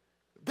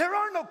 There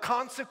are no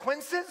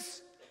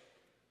consequences.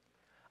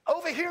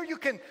 Over here, you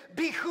can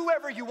be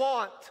whoever you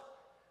want,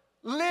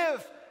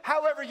 live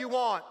however you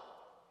want,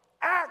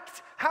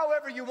 act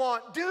however you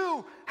want,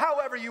 do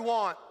however you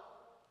want.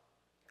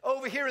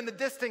 Over here in the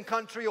distant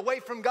country, away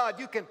from God,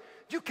 you can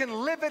You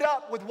can live it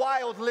up with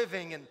wild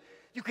living, and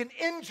you can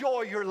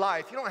enjoy your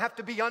life. You don't have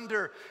to be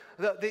under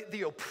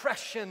the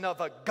oppression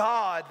of a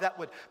God that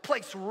would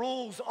place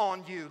rules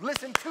on you.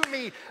 Listen to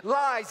me.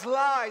 Lies,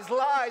 lies,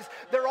 lies.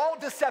 They're all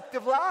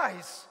deceptive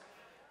lies.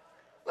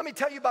 Let me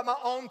tell you about my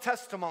own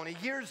testimony.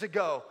 Years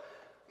ago,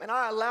 man,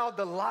 I allowed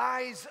the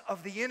lies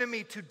of the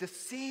enemy to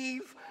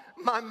deceive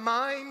my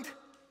mind.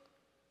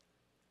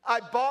 I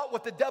bought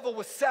what the devil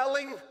was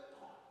selling.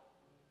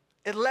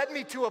 It led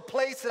me to a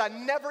place that I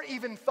never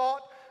even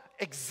thought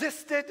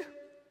existed.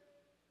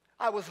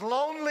 I was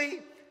lonely,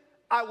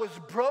 I was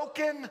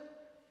broken,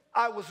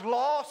 I was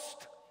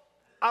lost,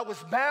 I was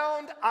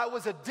bound, I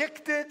was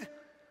addicted,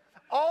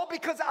 all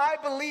because I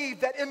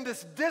believed that in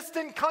this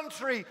distant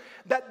country,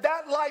 that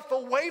life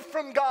away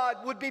from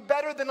God would be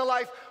better than a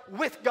life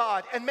with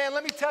God. And man,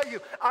 let me tell you,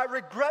 I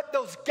regret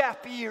those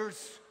gap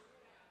years.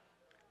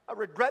 I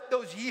regret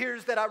those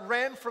years that I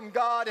ran from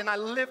God and I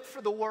lived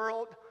for the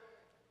world.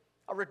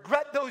 I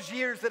regret those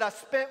years that I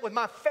spent with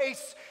my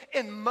face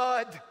in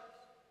mud,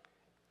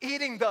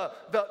 eating the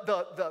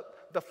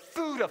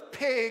food of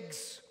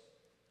pigs,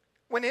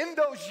 when in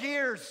those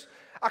years,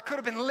 I could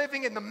have been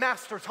living in the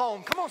master's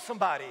home. Come on,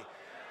 somebody.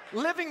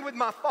 Living with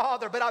my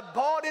father, but I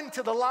bought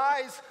into the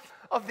lies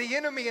of the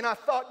enemy, and I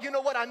thought, you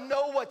know what, I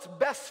know what's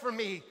best for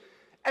me,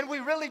 and we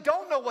really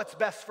don't know what's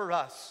best for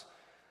us.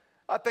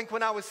 I think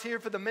when I was here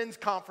for the men's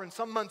conference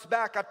some months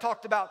back, I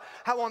talked about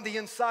how on the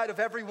inside of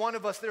every one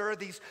of us, there are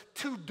these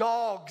two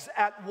dogs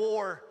at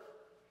war.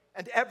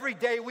 And every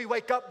day we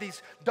wake up,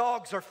 these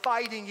dogs are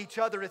fighting each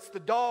other. It's the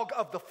dog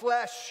of the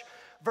flesh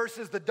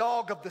versus the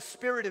dog of the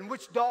spirit. And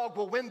which dog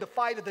will win the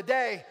fight of the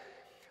day?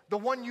 The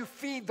one you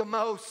feed the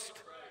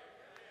most.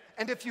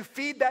 And if you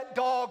feed that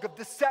dog of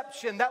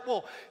deception, that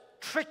will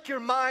trick your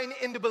mind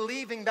into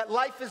believing that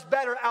life is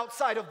better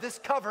outside of this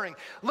covering.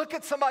 Look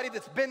at somebody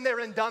that's been there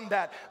and done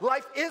that.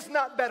 Life is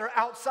not better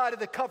outside of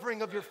the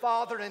covering of your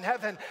Father in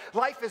heaven.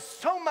 Life is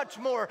so much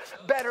more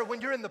better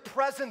when you're in the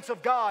presence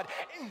of God,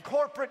 in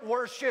corporate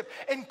worship,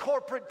 in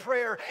corporate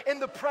prayer, in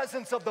the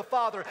presence of the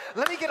Father.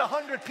 Let me get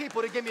 100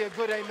 people to give me a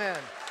good amen.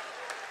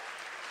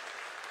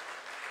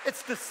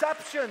 It's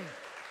deception.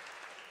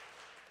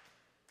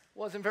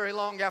 Wasn't very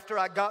long after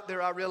I got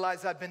there, I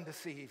realized I'd been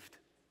deceived.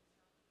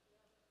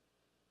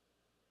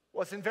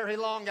 Wasn't very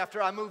long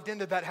after I moved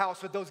into that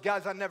house with those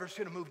guys I never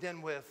should have moved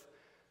in with,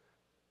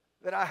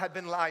 that I had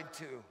been lied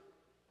to.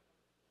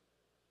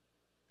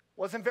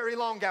 Wasn't very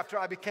long after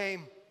I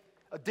became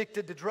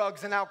addicted to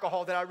drugs and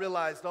alcohol that I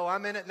realized, oh,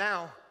 I'm in it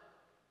now.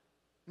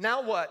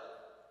 Now what?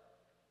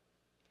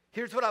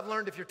 Here's what I've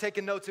learned. If you're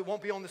taking notes, it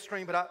won't be on the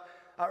screen, but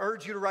I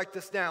urge you to write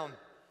this down.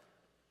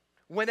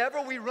 Whenever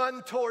we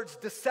run towards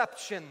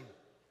deception,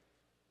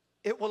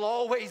 it will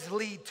always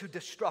lead to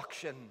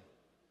destruction.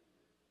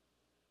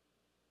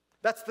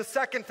 That's the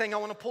second thing I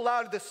want to pull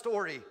out of this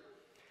story.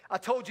 I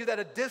told you that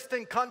a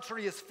distant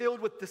country is filled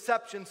with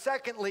deception.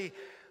 Secondly,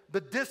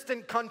 the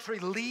distant country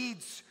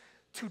leads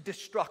to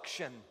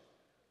destruction.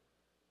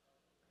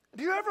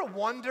 Do you ever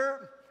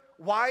wonder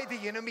why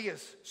the enemy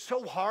is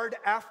so hard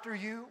after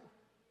you?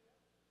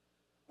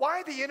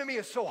 Why the enemy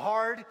is so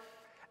hard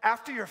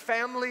after your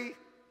family,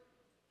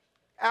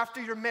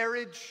 after your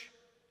marriage,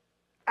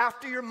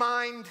 after your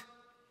mind,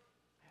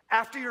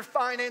 after your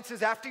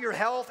finances, after your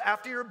health,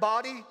 after your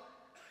body?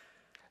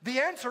 The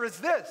answer is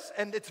this,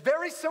 and it's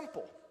very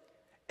simple.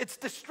 It's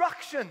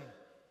destruction.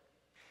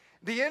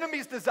 The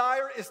enemy's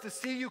desire is to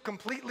see you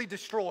completely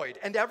destroyed,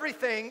 and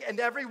everything and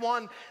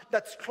everyone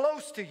that's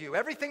close to you,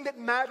 everything that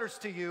matters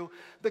to you,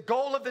 the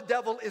goal of the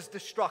devil is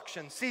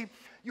destruction. See,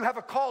 you have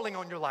a calling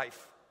on your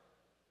life.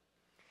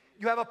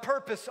 You have a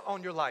purpose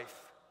on your life.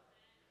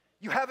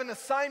 You have an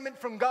assignment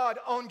from God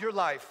on your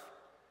life.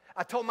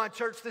 I told my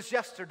church this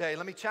yesterday.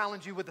 Let me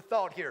challenge you with a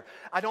thought here.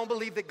 I don't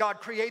believe that God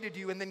created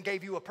you and then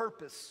gave you a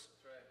purpose.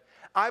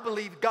 I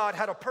believe God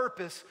had a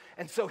purpose,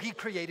 and so He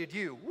created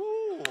you.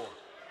 Woo.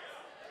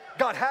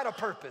 God had a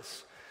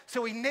purpose.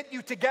 So He knit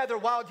you together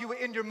while you were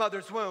in your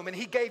mother's womb, and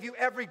He gave you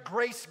every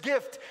grace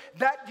gift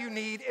that you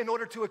need in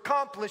order to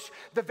accomplish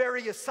the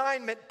very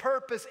assignment,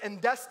 purpose, and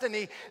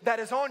destiny that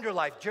is on your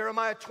life.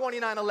 Jeremiah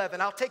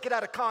 29:11. I'll take it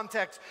out of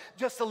context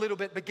just a little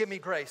bit, but give me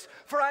grace.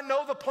 For I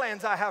know the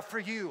plans I have for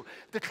you,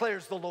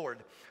 declares the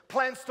Lord.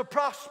 Plans to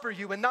prosper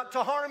you and not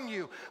to harm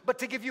you, but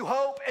to give you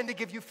hope and to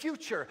give you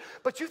future.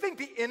 But you think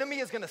the enemy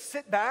is going to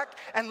sit back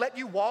and let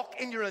you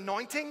walk in your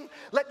anointing?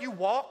 Let you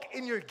walk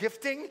in your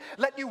gifting?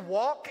 Let you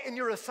walk in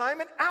your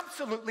assignment?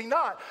 Absolutely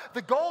not.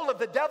 The goal of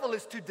the devil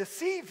is to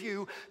deceive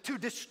you, to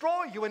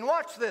destroy you. And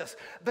watch this.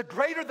 The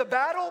greater the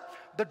battle,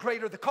 the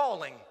greater the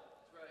calling.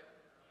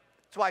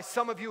 That's why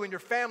some of you and your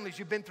families,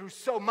 you've been through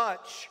so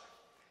much,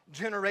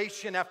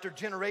 generation after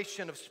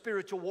generation of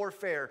spiritual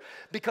warfare.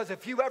 Because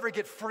if you ever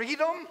get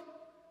freedom,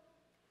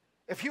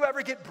 if you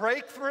ever get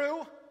breakthrough,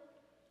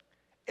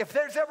 if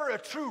there's ever a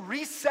true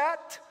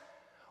reset,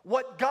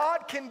 what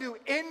God can do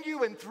in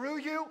you and through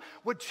you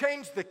would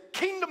change the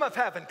kingdom of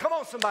heaven. Come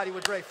on, somebody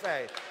with great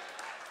faith.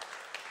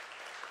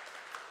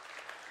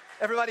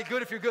 Everybody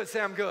good? If you're good,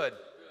 say I'm good.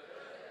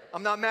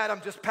 I'm not mad,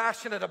 I'm just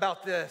passionate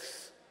about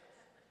this.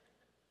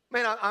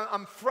 Man,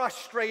 I'm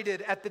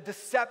frustrated at the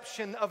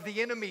deception of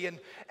the enemy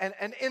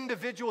and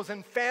individuals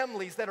and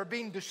families that are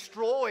being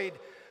destroyed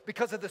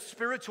because of the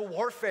spiritual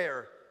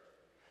warfare.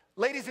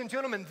 Ladies and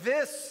gentlemen,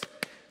 this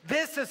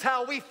is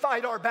how we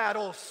fight our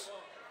battles.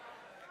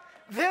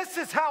 This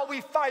is how we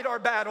fight our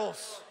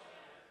battles.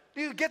 Do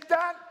you get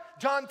that?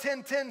 John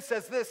 10:10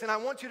 says this, and I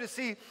want you to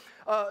see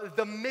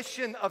the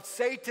mission of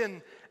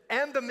Satan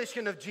and the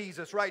mission of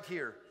Jesus right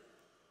here.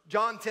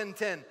 John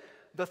 10:10.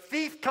 The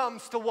thief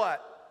comes to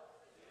what?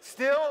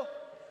 Steal,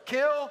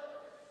 kill,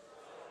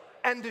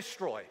 and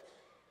destroy.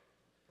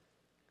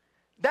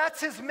 That's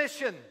his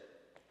mission.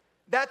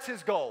 That's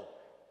his goal.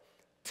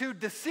 To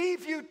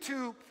deceive you,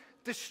 to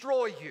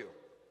destroy you.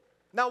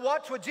 Now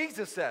watch what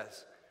Jesus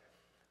says.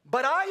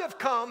 But I have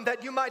come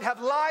that you might have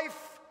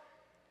life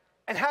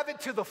and have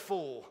it to the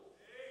full.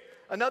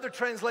 Another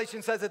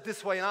translation says it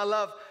this way, and I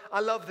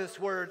love this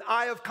word.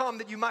 I have come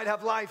that you might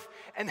have life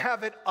and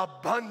have it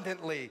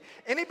abundantly.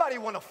 Anybody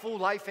want a full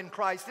life in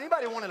Christ?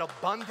 Anybody want an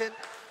abundant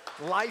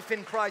life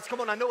in Christ? Come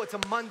on, I know it's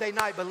a Monday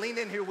night, but lean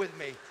in here with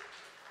me.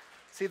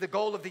 See, the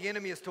goal of the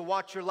enemy is to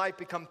watch your life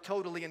become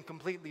totally and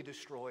completely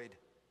destroyed.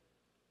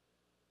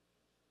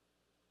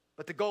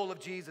 But the goal of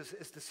Jesus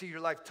is to see your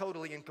life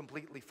totally and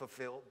completely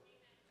fulfilled.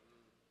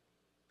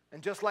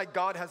 And just like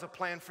God has a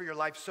plan for your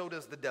life, so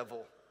does the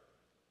devil.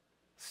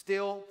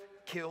 Steal,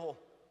 kill,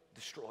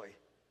 destroy.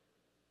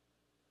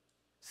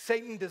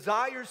 Satan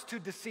desires to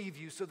deceive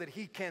you so that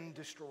he can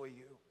destroy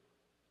you.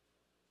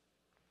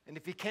 And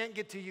if he can't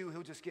get to you,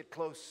 he'll just get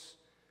close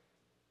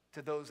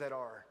to those that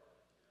are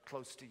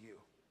close to you.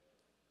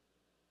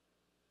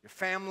 Your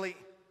family,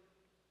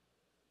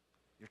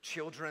 your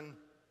children,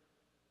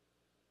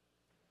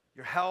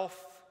 your health,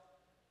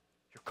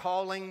 your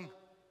calling,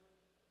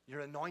 your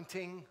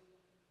anointing,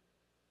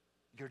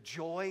 your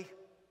joy,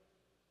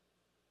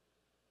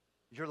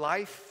 your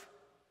life.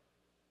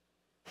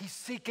 He's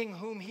seeking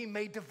whom he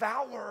may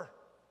devour.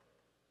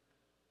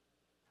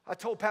 I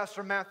told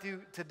Pastor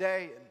Matthew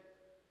today, and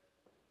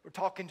we're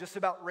talking just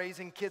about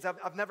raising kids.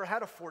 I've never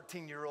had a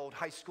 14-year-old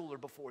high schooler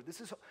before.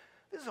 This is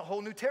a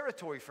whole new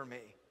territory for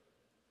me.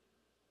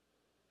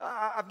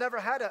 I've never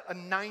had a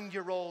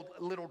 9-year-old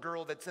little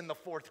girl that's in the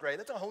 4th grade.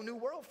 That's a whole new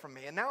world for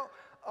me. And now,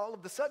 all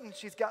of a sudden,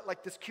 she's got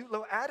like this cute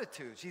little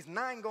attitude. She's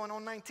 9 going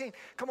on 19.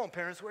 Come on,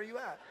 parents, where are you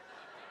at?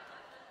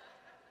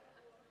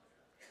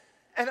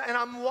 And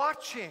I'm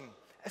watching,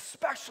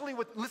 especially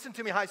with, listen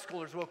to me, high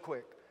schoolers, real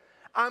quick.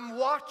 I'm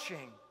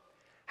watching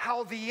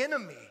how the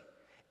enemy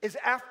is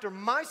after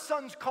my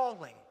son's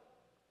calling,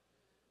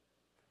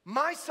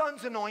 my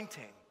son's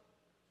anointing,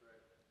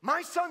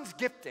 my son's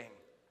gifting,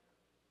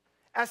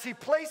 as he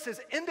places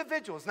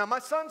individuals. Now, my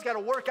son's got to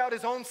work out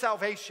his own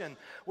salvation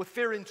with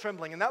fear and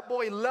trembling, and that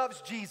boy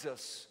loves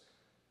Jesus.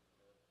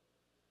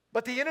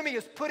 But the enemy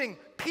is putting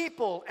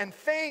people and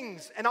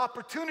things and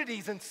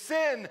opportunities and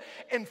sin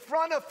in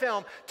front of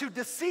him to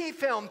deceive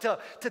him, to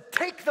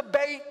take the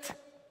bait,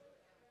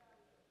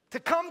 to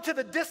come to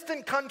the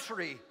distant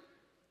country.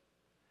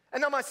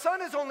 And now my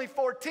son is only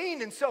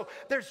 14, and so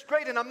there's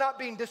great, and I'm not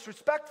being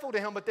disrespectful to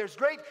him, but there's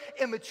great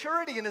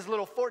immaturity in his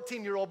little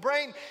 14-year-old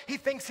brain. He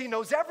thinks he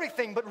knows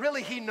everything, but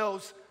really he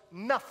knows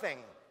nothing.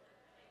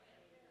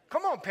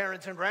 Come on,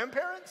 parents and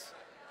grandparents.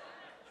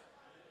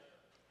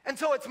 And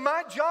so it's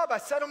my job. I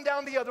sat him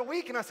down the other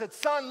week and I said,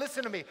 son,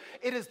 listen to me.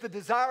 It is the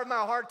desire of my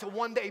heart to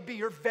one day be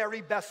your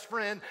very best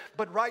friend,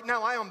 but right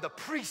now I am the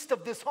priest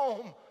of this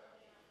home.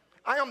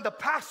 I am the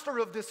pastor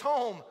of this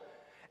home.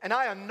 And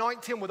I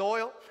anoint him with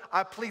oil.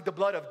 I plead the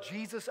blood of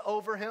Jesus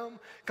over him.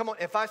 Come on,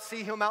 if I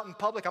see him out in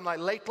public, I'm like,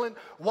 Lakeland,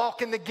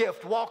 walk in the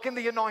gift, walk in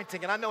the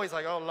anointing. And I know he's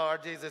like, oh,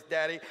 Lord Jesus,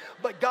 Daddy.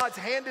 But God's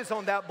hand is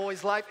on that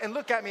boy's life. And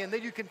look at me, and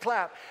then you can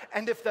clap.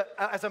 And if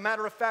as a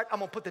matter of fact, I'm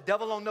going to put the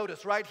devil on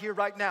notice right here,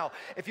 right now.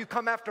 If you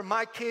come after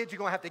my kids, you're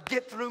going to have to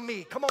get through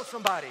me. Come on,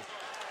 somebody.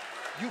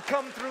 You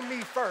come through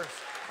me first.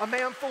 A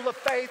man full of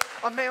faith,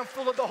 a man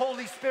full of the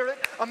Holy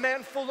Spirit, a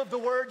man full of the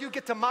Word. You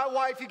get to my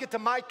wife, you get to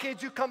my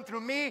kids, you come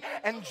through me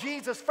and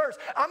Jesus first.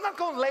 I'm not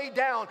going to lay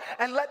down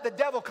and let the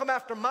devil come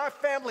after my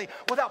family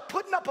without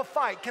putting up a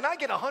fight. Can I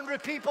get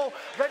 100 people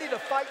ready to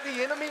fight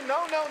the enemy?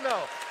 No, no, no.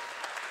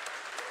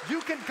 You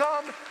can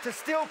come to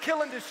steal,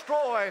 kill, and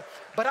destroy,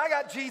 but I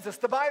got Jesus.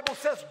 The Bible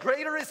says,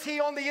 greater is he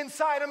on the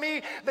inside of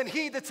me than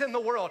he that's in the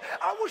world.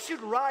 I wish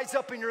you'd rise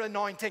up in your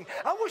anointing.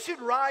 I wish you'd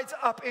rise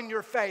up in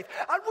your faith.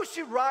 I wish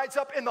you'd rise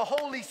up in the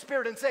Holy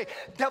Spirit and say,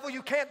 devil,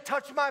 you can't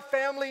touch my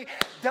family.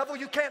 Devil,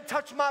 you can't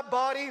touch my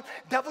body.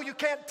 Devil, you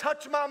can't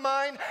touch my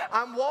mind.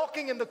 I'm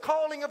walking in the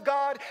calling of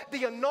God,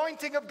 the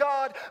anointing of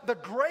God, the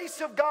grace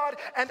of God,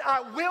 and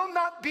I will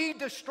not be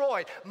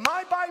destroyed.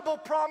 My Bible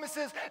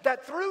promises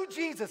that through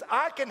Jesus,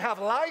 I can have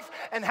life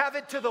and have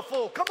it to the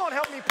full. Come on,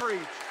 help me preach.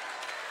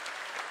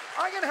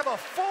 I can have a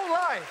full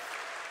life.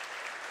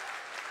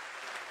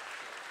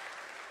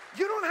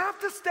 You don't have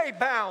to stay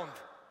bound.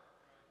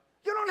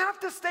 You don't have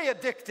to stay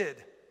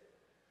addicted.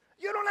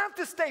 You don't have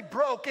to stay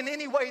broke in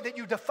any way that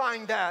you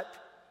define that.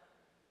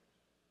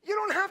 You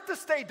don't have to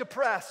stay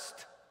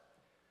depressed.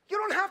 You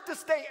don't have to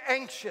stay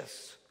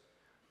anxious.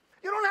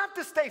 You don't have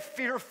to stay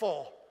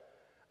fearful.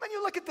 When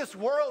you look at this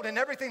world and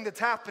everything that's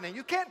happening,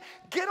 you can't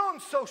get on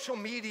social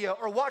media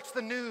or watch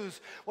the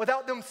news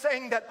without them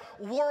saying that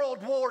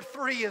World War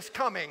III is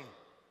coming.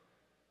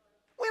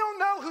 We don't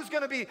know who's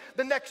going to be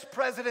the next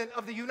president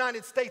of the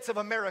United States of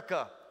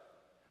America.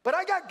 But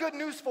I got good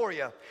news for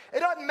you.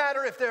 It doesn't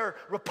matter if they're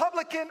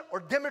Republican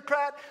or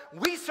Democrat.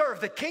 We serve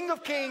the King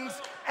of Kings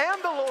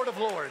and the Lord of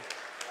Lords.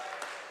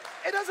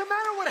 It doesn't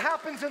matter what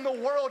happens in the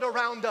world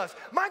around us.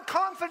 My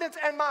confidence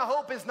and my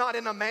hope is not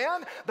in a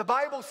man. The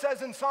Bible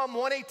says in Psalm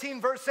 118,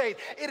 verse 8,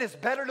 it is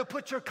better to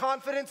put your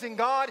confidence in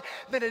God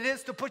than it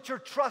is to put your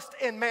trust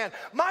in man.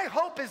 My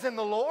hope is in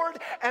the Lord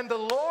and the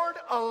Lord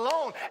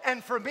alone.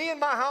 And for me and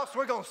my house,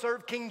 we're going to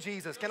serve King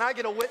Jesus. Can I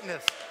get a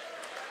witness?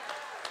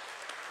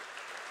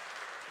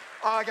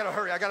 Oh, I got to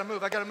hurry. I got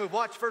to move.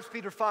 Watch 1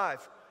 Peter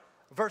 5,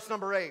 verse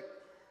number 8.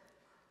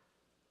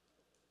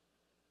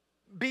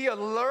 Be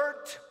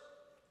alert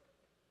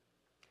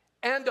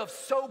and of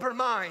sober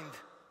mind.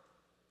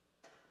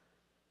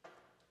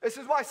 This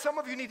is why some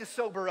of you need to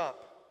sober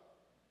up.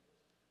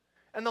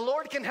 And the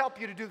Lord can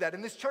help you to do that.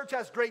 And this church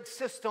has great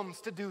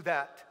systems to do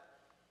that.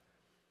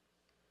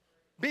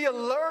 Be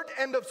alert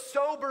and of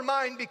sober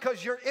mind,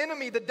 because your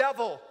enemy, the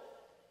devil,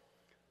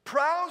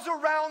 prowls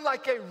around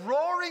like a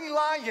roaring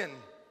lion,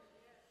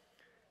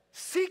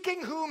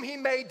 seeking whom he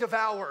may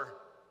devour.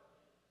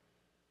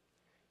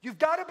 You've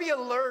got to be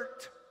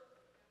alert.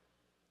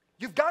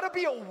 You've got to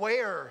be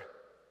aware.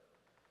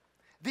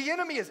 The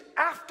enemy is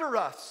after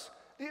us.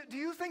 Do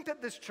you think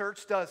that this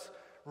church does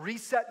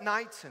reset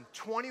nights and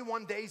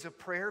 21 days of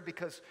prayer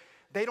because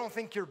they don't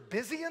think you're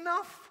busy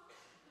enough?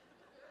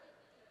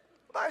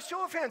 By a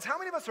show of hands, how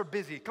many of us are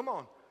busy? Come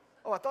on.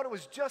 Oh, I thought it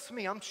was just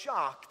me. I'm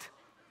shocked.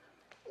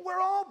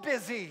 We're all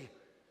busy.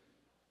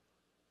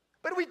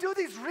 But we do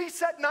these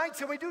reset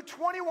nights and we do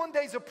 21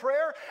 days of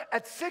prayer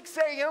at 6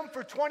 a.m.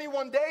 for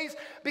 21 days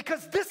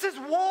because this is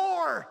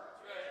war.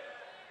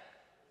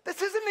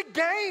 This isn't a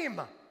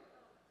game.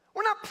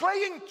 We're not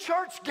playing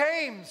church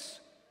games.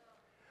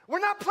 We're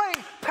not playing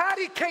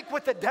patty cake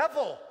with the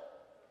devil.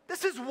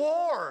 This is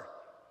war.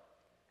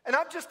 And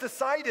I've just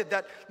decided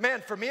that,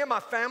 man, for me and my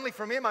family,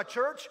 for me and my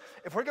church,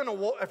 if we're going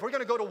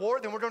to go to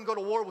war, then we're going to go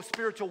to war with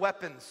spiritual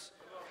weapons.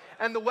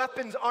 And the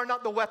weapons are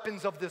not the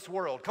weapons of this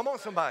world. Come on,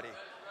 somebody.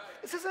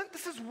 This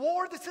is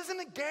war. This isn't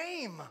a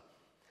game.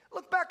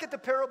 Look back at the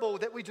parable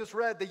that we just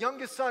read. The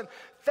youngest son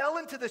fell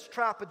into this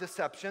trap of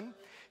deception.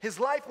 His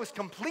life was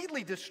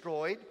completely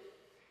destroyed.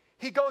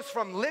 He goes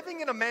from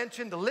living in a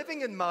mansion to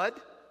living in mud.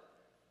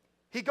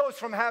 He goes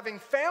from having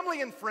family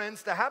and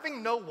friends to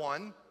having no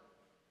one.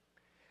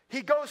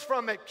 He goes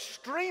from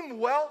extreme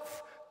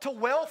wealth to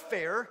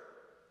welfare.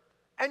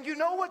 And you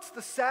know what's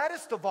the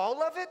saddest of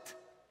all of it?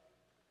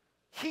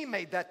 He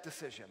made that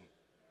decision.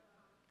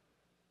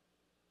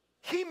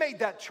 He made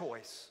that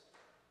choice.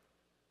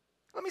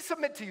 Let me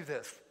submit to you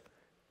this.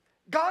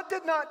 God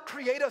did not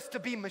create us to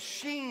be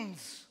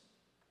machines.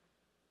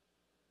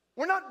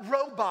 We're not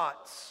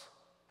robots.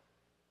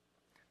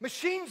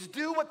 Machines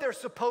do what they're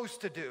supposed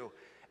to do,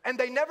 and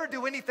they never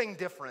do anything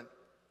different.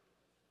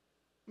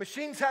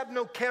 Machines have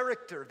no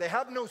character. They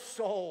have no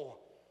soul.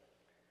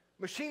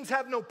 Machines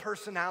have no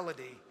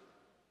personality.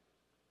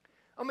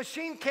 A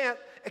machine can't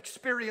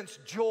experience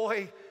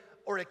joy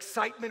or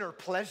excitement or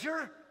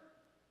pleasure.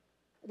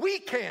 We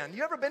can.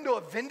 You ever been to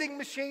a vending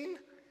machine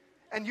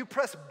and you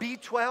press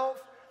B12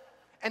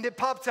 and it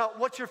pops out,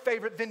 what's your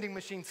favorite vending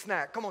machine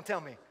snack? Come on, tell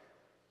me.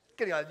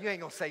 You ain't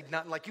gonna say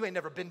nothing like you ain't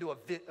never been to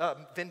a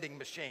vending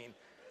machine.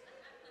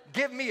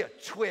 Give me a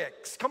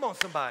Twix. Come on,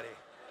 somebody.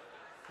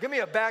 Give me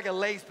a bag of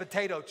Lay's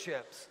potato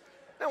chips.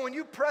 Now, when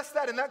you press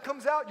that and that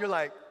comes out, you're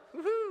like,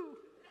 woohoo.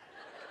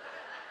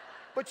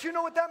 But you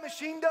know what that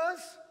machine does?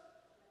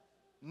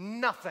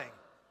 Nothing.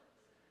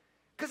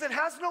 Because it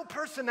has no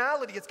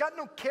personality. It's got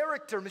no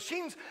character.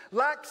 Machines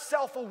lack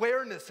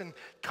self-awareness and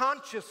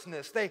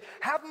consciousness. They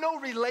have no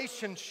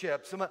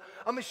relationships.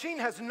 A machine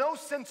has no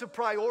sense of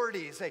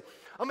priorities.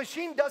 A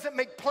machine doesn't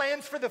make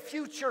plans for the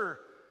future.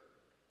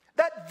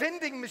 That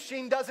vending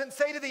machine doesn't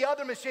say to the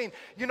other machine,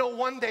 you know,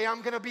 one day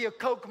I'm going to be a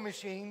Coke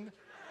machine.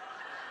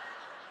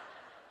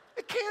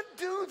 It can't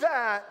do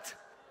that.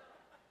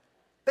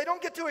 They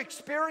don't get to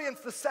experience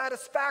the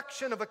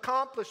satisfaction of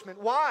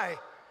accomplishment. Why?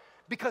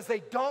 Because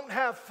they don't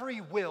have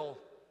free will.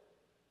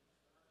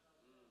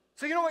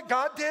 So you know what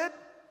God did?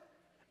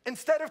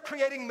 Instead of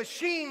creating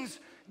machines,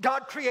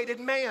 God created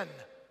man.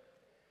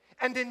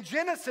 And in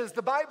Genesis,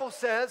 the Bible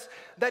says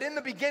that in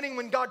the beginning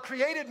when God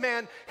created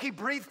man, he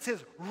breathed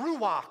his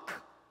ruach.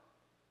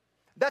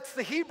 That's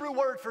the Hebrew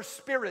word for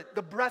spirit,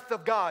 the breath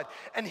of God.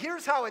 And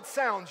here's how it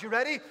sounds. You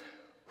ready?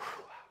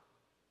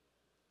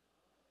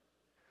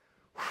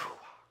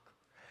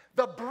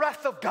 The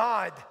breath of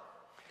God.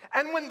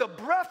 And when the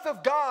breath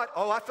of God,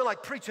 oh, I feel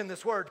like preaching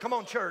this word. Come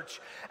on,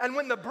 church. And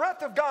when the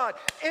breath of God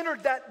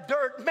entered that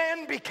dirt,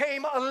 man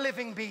became a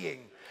living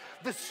being.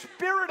 The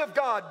Spirit of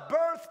God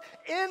birthed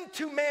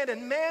into man,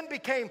 and man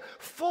became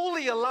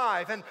fully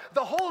alive. And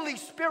the Holy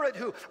Spirit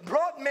who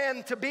brought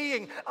man to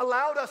being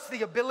allowed us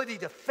the ability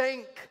to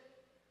think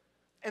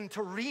and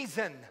to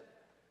reason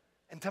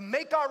and to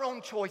make our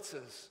own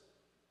choices.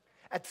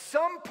 At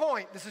some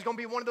point, this is going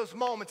to be one of those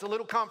moments, a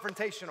little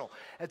confrontational.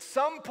 At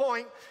some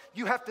point,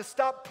 you have to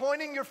stop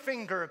pointing your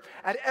finger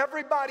at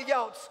everybody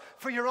else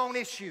for your own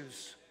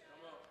issues.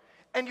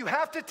 And you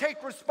have to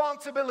take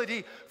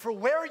responsibility for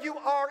where you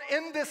are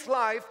in this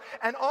life,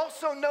 and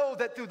also know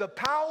that through the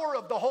power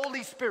of the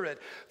Holy Spirit,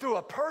 through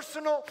a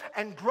personal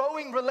and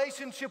growing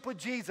relationship with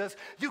Jesus,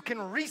 you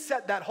can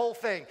reset that whole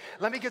thing.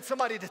 Let me get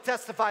somebody to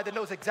testify that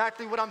knows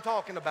exactly what I'm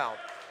talking about.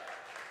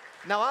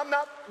 Now, I'm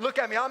not, look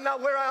at me, I'm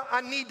not where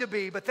I need to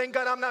be, but thank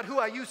God I'm not who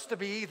I used to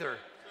be either.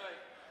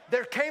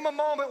 There came a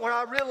moment where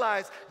I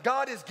realized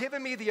God has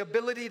given me the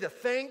ability to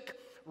think,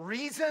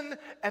 reason,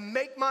 and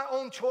make my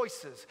own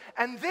choices.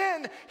 And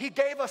then he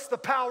gave us the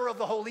power of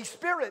the Holy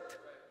Spirit,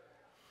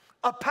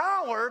 a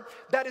power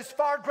that is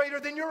far greater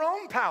than your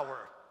own power.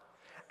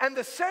 And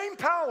the same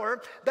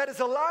power that is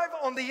alive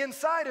on the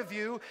inside of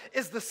you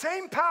is the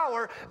same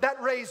power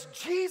that raised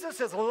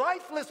Jesus'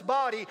 lifeless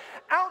body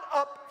out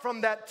up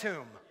from that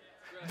tomb.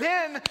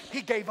 Then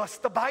he gave us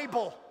the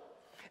Bible.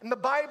 And the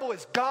Bible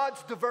is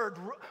God's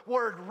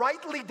word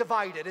rightly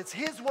divided. It's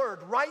his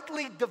word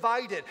rightly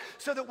divided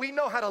so that we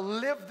know how to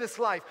live this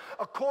life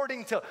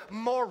according to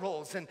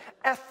morals and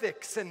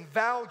ethics and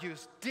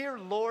values. Dear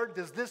Lord,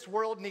 does this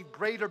world need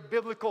greater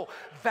biblical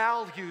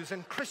values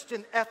and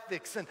Christian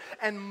ethics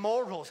and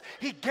morals?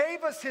 He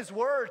gave us his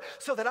word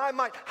so that I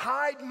might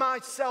hide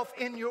myself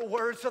in your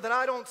word so that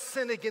I don't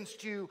sin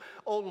against you,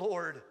 O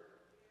Lord.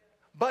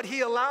 But he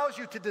allows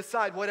you to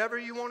decide whatever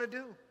you want to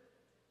do.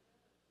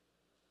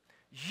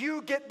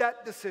 You get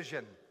that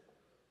decision.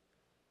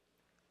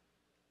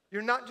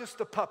 You're not just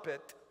a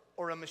puppet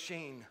or a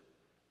machine.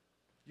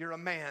 You're a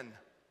man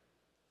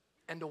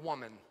and a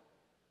woman.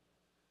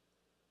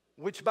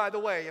 Which, by the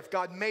way, if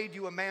God made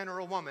you a man or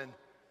a woman,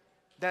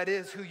 that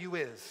is who you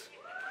is.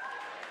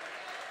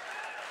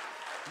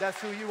 That's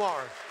who you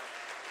are.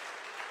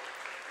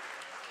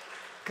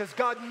 Because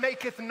God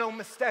maketh no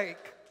mistake.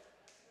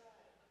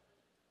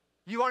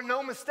 You are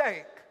no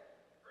mistake.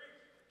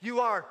 You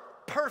are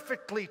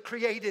perfectly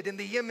created in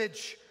the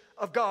image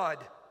of God.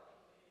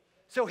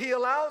 So he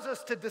allows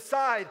us to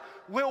decide,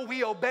 will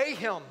we obey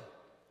him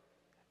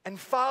and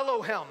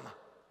follow him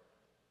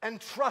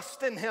and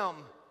trust in him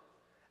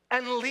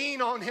and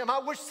lean on him? I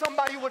wish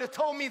somebody would have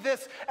told me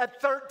this at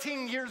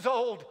 13 years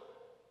old.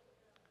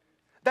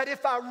 That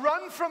if I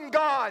run from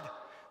God,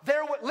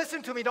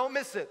 listen to me, don't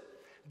miss it.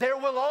 There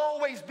will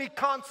always be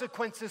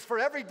consequences for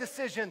every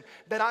decision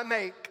that I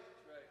make.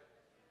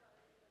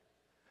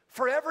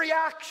 For every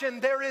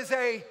action, there is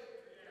a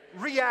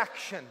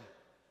reaction.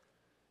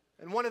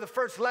 And one of the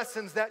first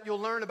lessons that you'll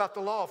learn about the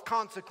law of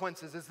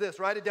consequences is this.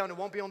 Write it down. It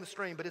won't be on the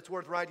screen, but it's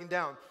worth writing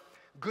down.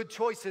 Good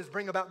choices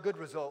bring about good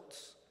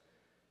results.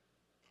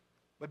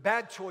 But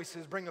bad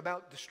choices bring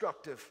about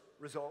destructive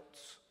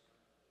results.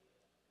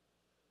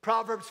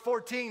 Proverbs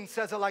 14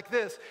 says it like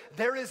this.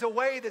 There is a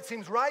way that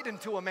seems right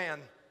unto a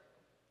man,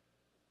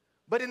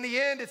 but in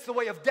the end, it's the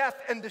way of death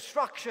and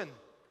destruction.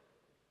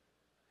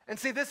 And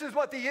see, this is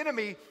what the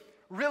enemy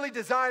really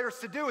desires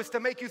to do, is to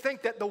make you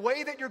think that the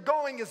way that you're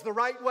going is the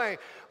right way.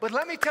 But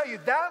let me tell you,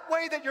 that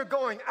way that you're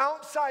going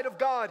outside of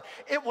God,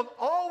 it will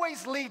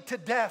always lead to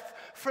death.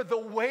 For the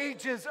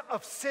wages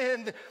of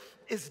sin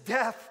is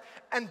death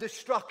and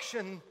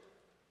destruction.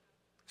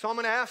 So I'm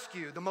going to ask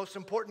you the most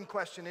important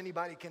question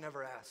anybody can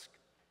ever ask.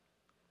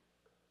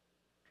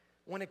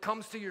 When it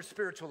comes to your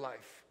spiritual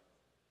life,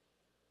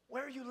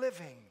 where are you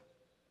living?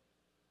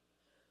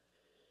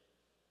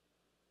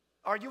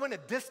 Are you in a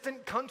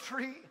distant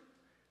country,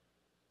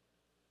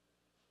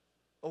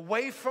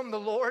 away from the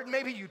Lord?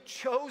 Maybe you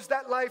chose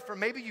that life, or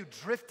maybe you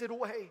drifted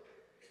away.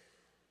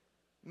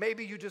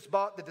 Maybe you just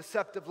bought the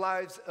deceptive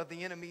lies of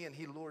the enemy and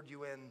he lured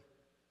you in.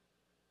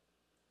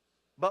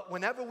 But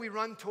whenever we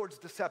run towards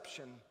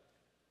deception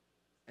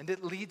and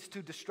it leads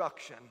to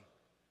destruction,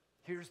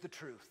 here's the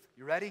truth.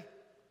 You ready?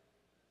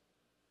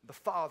 The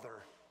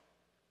Father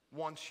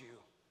wants you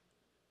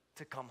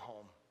to come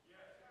home.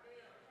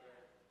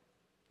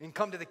 You can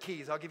come to the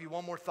keys. I'll give you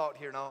one more thought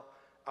here, and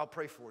I'll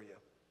pray for you.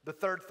 The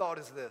third thought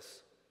is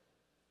this.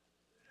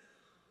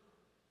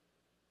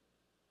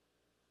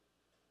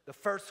 The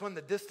first one,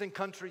 the distant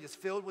country is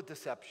filled with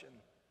deception.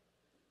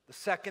 The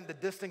second, the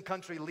distant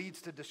country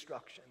leads to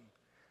destruction.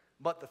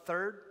 But the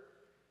third,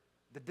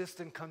 the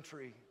distant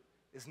country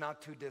is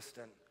not too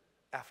distant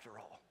after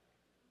all.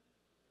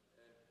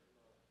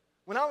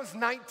 When I was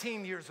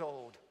 19 years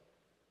old,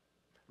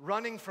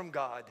 running from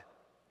God,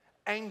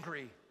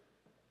 angry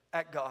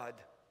at God,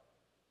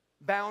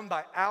 bound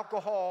by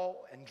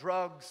alcohol and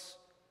drugs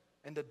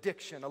and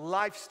addiction, a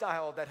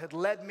lifestyle that had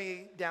led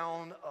me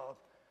down a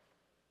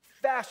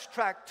fast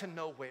track to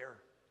nowhere.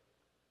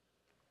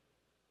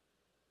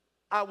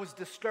 I was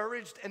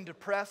discouraged and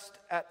depressed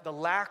at the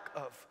lack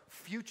of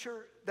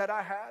future that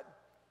I had,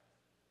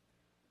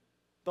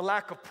 the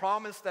lack of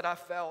promise that I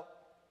felt.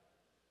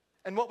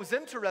 And what was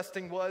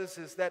interesting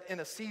is that in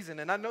a season,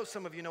 and I know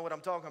some of you know what I'm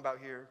talking about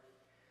here,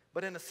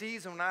 but in a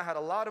season when I had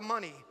a lot of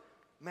money,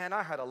 man,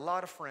 I had a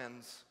lot of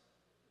friends.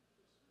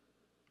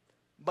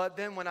 But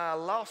then when I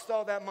lost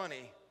all that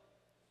money,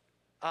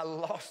 I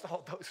lost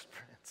all those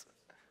friends.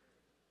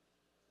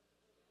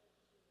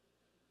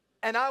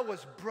 And I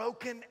was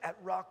broken at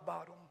rock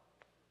bottom.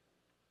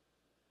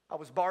 I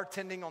was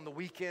bartending on the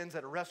weekends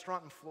at a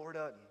restaurant in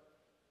Florida, and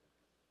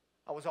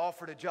I was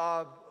offered a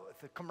job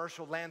with a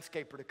commercial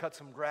landscaper to cut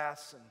some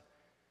grass, and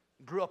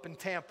grew up in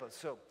Tampa.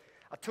 So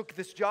I took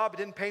this job. It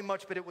didn't pay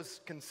much, but it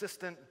was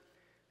consistent,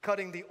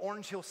 cutting the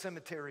Orange Hill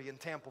Cemetery in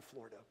Tampa,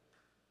 Florida.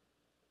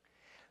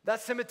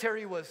 That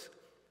cemetery was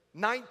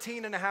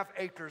 19 and a half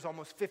acres,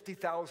 almost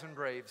 50,000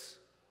 graves.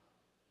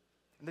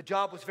 And the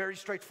job was very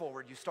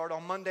straightforward. You start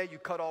on Monday, you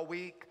cut all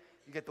week,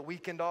 you get the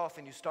weekend off,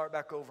 and you start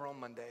back over on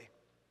Monday.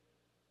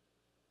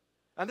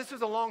 And this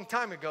was a long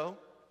time ago.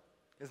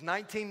 It was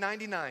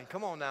 1999.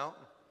 Come on now.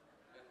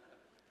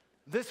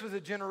 This was a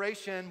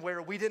generation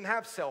where we didn't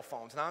have cell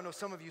phones. Now, I know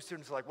some of you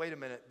students are like, wait a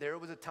minute. There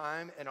was a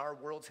time in our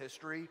world's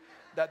history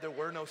that there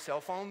were no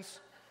cell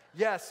phones?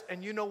 Yes,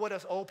 and you know what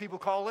us old people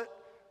call it?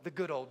 The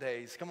good old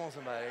days. Come on,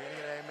 somebody.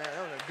 Amen.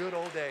 Those are the good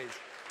old days.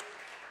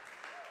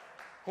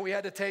 We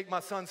had to take my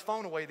son's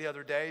phone away the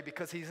other day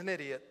because he's an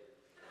idiot.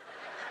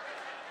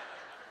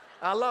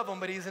 I love him,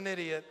 but he's an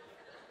idiot.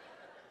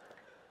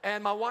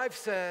 And my wife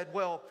said,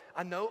 well,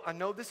 I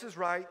know this is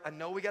right. I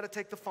know we got to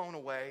take the phone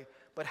away,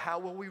 but how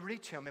will we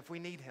reach him if we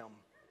need him?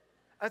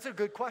 That's a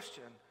good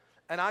question.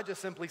 And I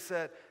just simply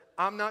said,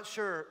 I'm not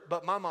sure,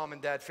 but my mom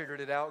and dad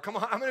figured it out. Come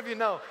on, how many of you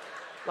know?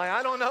 Like,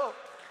 I don't know.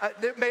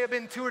 It may have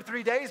been 2 or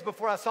 3 days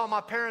before I saw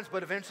my parents,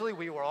 but eventually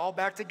we were all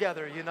back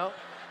together, you know?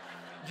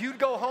 You'd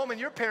go home and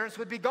your parents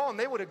would be gone.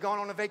 They would have gone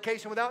on a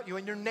vacation without you,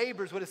 and your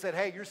neighbors would have said,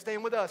 hey, you're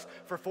staying with us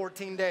for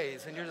 14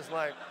 days. And you're just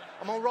like,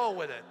 I'm going to roll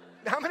with it.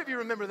 How many of you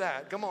remember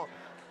that? Come on.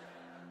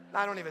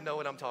 I don't even know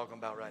what I'm talking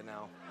about right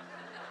now.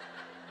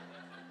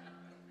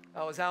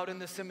 I was out in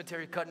the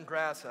cemetery cutting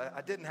grass.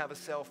 I didn't have a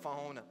cell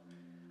phone.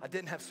 I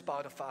didn't have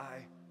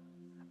Spotify.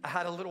 I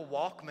had a little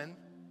Walkman.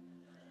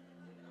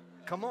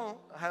 Come on,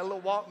 I had a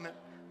little Walkman.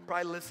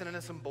 Probably listening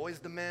to some Boys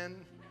to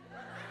Men.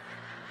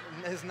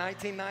 It's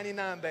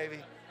 1999, baby.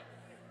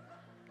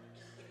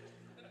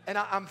 And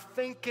I'm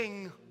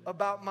thinking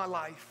about my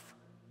life,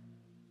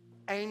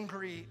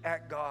 angry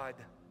at God,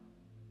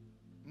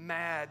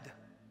 mad,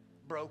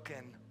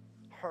 broken,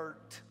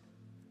 hurt,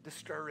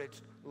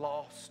 discouraged,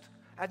 lost.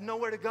 I had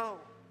nowhere to go.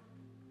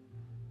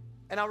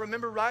 And I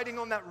remember riding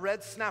on that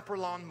red snapper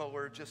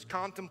lawnmower, just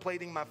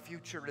contemplating my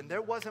future, and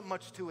there wasn't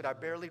much to it. I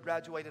barely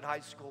graduated high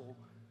school.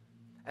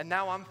 And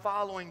now I'm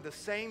following the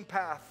same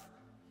path,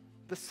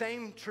 the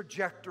same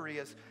trajectory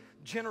as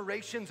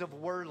generations of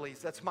Worleys.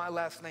 That's my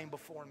last name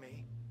before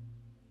me.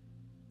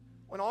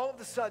 When all of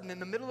a sudden, in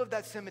the middle of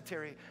that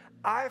cemetery,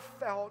 I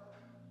felt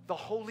the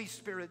Holy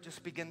Spirit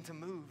just begin to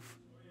move.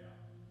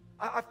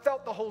 I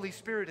felt the Holy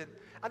Spirit. And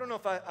I don't know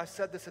if I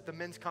said this at the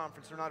men's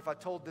conference or not, if I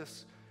told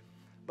this,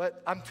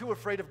 but I'm too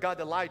afraid of God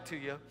to lie to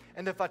you.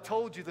 And if I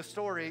told you the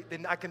story,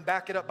 then I can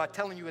back it up by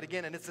telling you it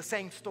again, and it's the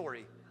same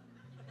story.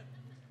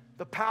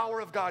 The power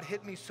of God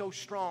hit me so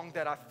strong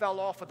that I fell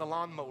off of the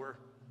lawnmower,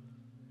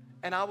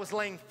 and I was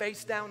laying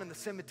face down in the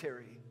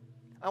cemetery.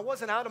 I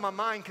wasn't out of my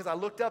mind because I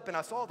looked up and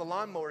I saw the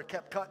lawnmower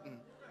kept cutting.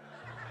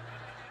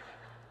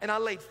 And I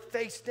laid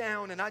face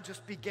down and I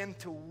just began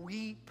to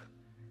weep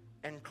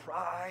and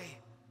cry.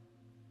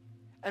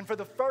 And for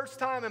the first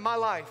time in my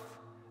life,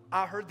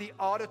 I heard the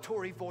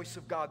auditory voice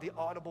of God, the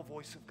audible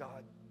voice of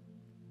God.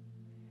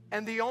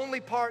 And the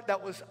only part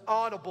that was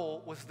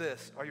audible was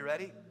this. Are you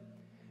ready?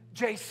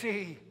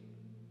 JC.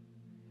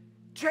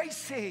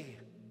 JC.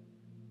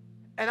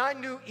 And I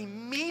knew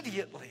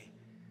immediately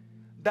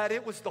that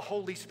it was the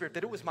Holy Spirit,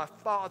 that it was my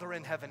Father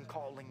in heaven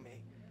calling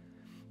me.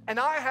 And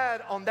I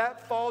had, on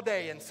that fall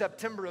day in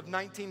September of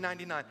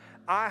 1999,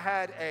 I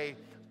had a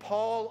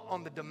Paul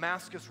on the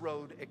Damascus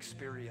Road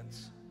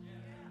experience.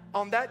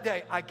 On that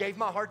day, I gave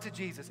my heart to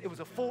Jesus. It was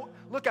a full,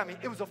 look at me,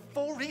 it was a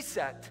full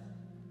reset.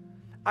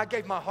 I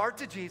gave my heart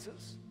to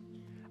Jesus.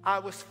 I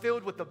was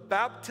filled with the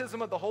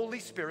baptism of the Holy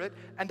Spirit,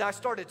 and I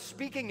started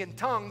speaking in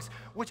tongues,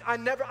 which I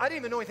didn't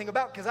even know anything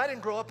about because I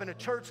didn't grow up in a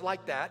church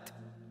like that.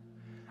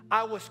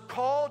 I was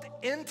called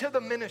into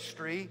the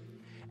ministry,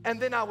 and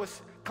then I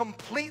was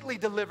completely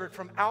delivered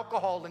from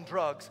alcohol and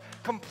drugs,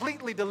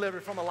 completely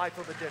delivered from a life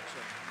of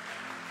addiction.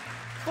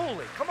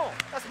 Fully, come on,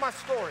 that's my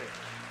story.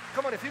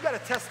 Come on, if you got a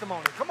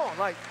testimony, come on,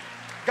 like,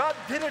 God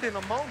did it in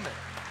a moment.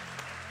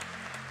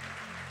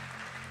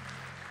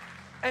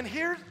 And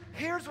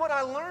here's what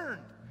I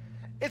learned.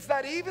 It's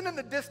that even in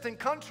the distant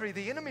country,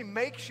 the enemy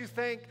makes you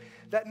think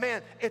that,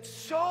 man, it's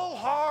so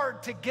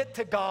hard to get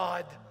to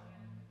God.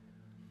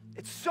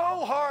 It's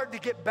so hard to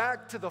get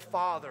back to the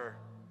Father.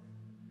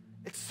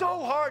 It's so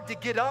hard to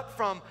get up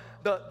from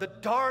the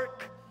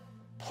dark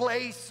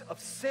place of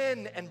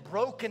sin and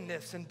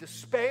brokenness and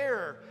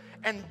despair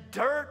and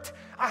dirt.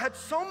 I had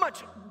so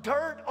much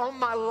dirt on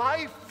my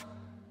life.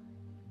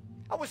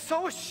 I was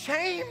so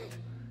ashamed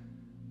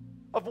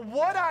of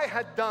what I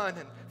had done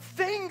and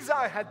things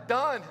I had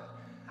done.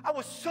 I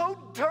was so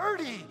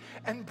dirty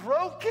and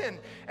broken.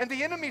 And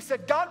the enemy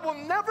said, God will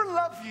never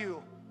love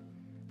you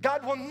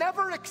God will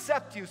never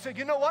accept you. So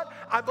you know what?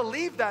 I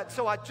believe that.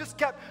 So I just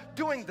kept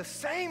doing the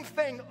same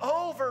thing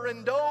over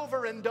and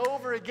over and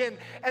over again.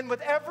 And with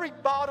every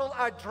bottle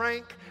I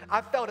drank,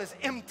 I felt as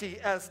empty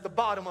as the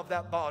bottom of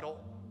that bottle.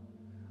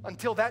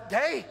 Until that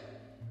day.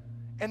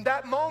 In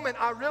that moment,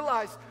 I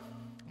realized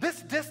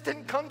this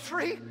distant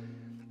country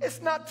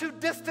is not too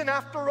distant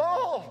after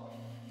all.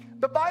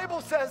 The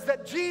Bible says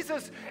that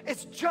Jesus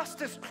is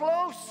just as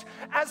close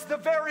as the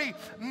very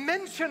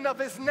mention of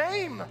his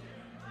name.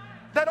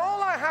 That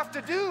all I have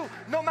to do,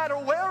 no matter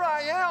where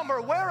I am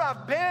or where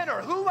I've been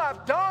or who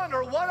I've done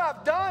or what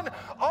I've done,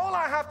 all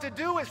I have to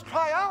do is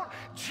cry out,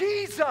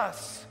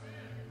 Jesus,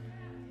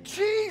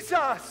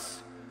 Jesus.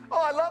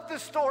 Oh, I love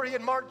this story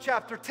in Mark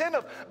chapter 10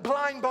 of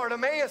blind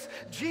Bartimaeus.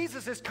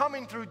 Jesus is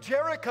coming through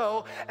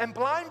Jericho, and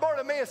blind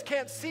Bartimaeus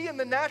can't see in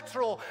the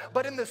natural,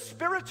 but in the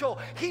spiritual,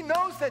 he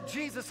knows that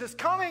Jesus is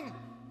coming.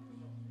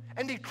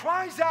 And he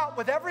cries out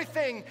with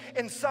everything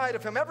inside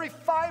of him, every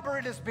fiber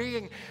in his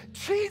being,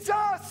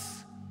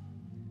 Jesus,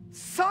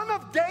 Son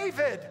of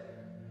David,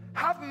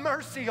 have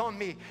mercy on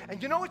me.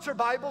 And you know what your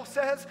Bible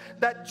says?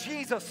 That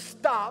Jesus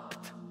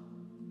stopped.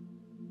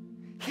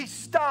 He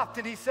stopped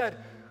and he said,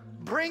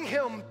 bring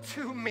him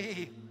to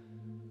me.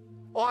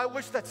 Oh, I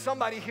wish that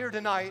somebody here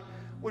tonight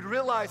would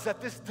realize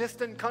that this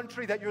distant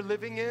country that you're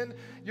living in,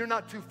 you're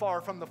not too far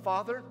from the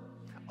Father.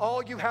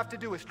 All you have to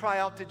do is cry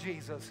out to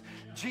Jesus.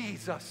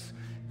 Jesus,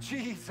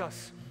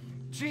 Jesus,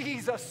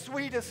 Jesus,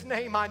 sweetest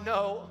name I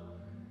know,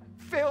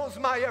 fills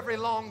my every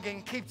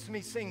longing, keeps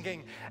me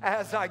singing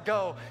as I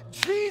go.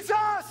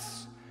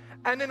 Jesus!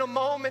 And in a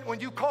moment when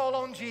you call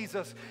on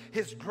Jesus,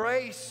 his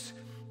grace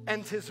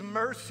and his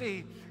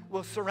mercy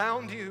will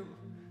surround you.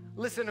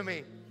 Listen to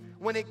me.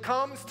 When it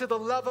comes to the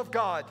love of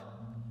God,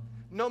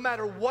 no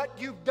matter what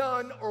you've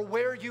done or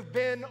where you've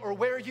been or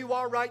where you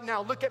are right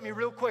now, look at me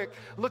real quick.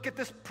 Look at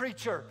this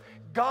preacher.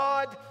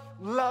 God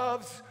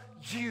loves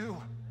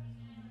you.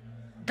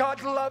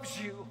 God loves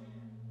you.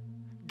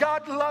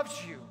 God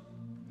loves you.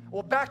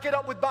 Well, back it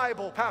up with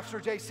Bible, Pastor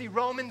JC,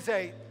 Romans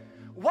 8.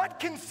 What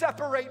can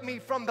separate me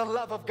from the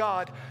love of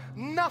God?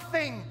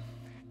 Nothing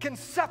can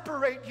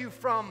separate you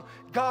from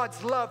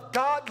God's love.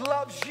 God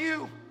loves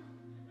you.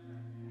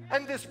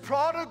 And this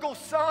prodigal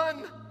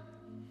son,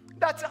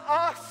 that's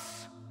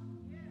us.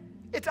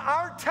 It's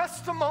our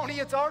testimony.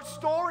 It's our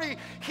story.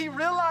 He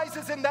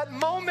realizes in that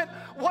moment,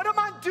 what am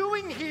I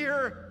doing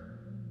here?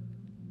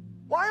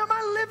 Why am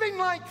I living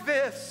like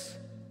this?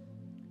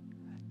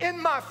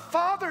 In my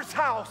Father's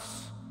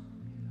house,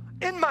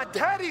 in my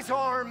daddy's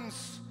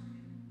arms,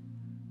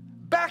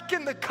 back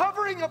in the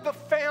covering of the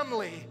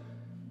family.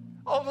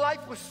 Oh,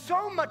 life was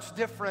so much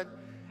different.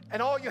 And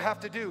all you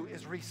have to do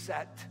is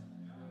reset.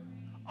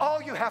 All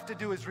you have to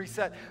do is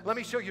reset. Let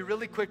me show you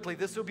really quickly.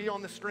 This will be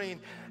on the screen.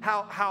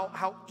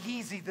 How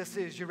easy this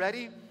is. You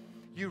ready?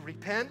 You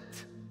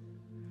repent,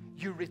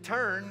 you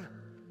return,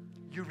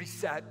 you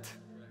reset.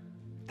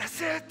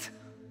 That's it.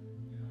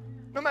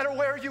 No matter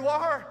where you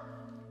are,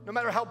 no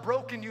matter how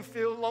broken you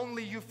feel,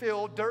 lonely you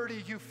feel,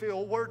 dirty you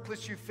feel,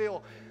 worthless you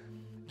feel,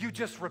 you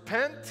just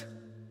repent.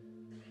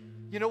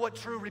 You know what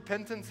true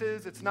repentance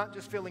is? It's not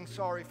just feeling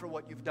sorry for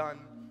what you've done.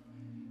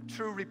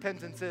 True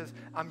repentance is,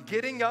 I'm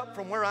getting up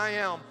from where I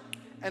am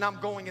and I'm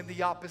going in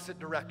the opposite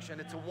direction.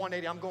 It's a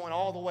 180. I'm going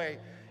all the way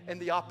in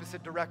the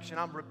opposite direction.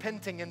 I'm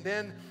repenting and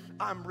then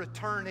I'm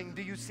returning.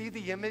 Do you see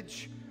the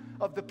image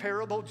of the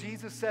parable?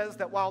 Jesus says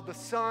that while the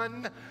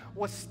son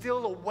was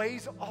still a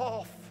ways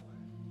off,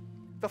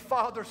 the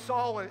father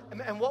saw it.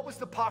 And what was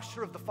the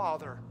posture of the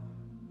father?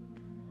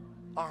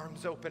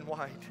 Arms open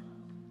wide.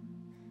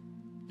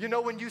 You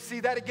know, when you see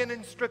that again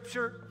in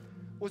Scripture,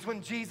 was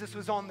when Jesus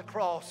was on the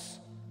cross.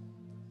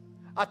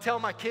 I tell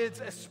my kids,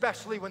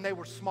 especially when they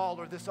were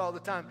smaller, this all the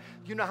time.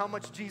 You know how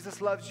much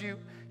Jesus loves you?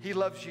 He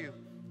loves you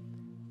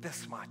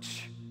this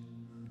much.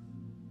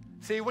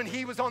 See, when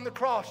he was on the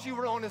cross, you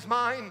were on his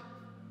mind.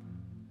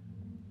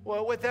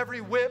 Well, with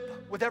every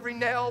whip, with every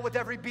nail, with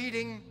every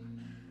beating,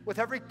 with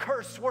every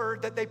curse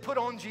word that they put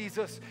on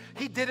Jesus,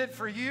 he did it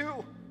for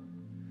you,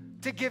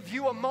 to give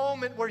you a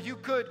moment where you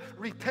could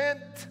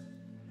repent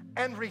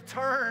and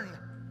return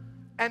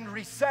and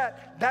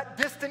reset. That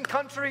distant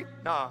country,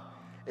 nah,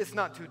 it's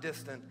not too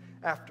distant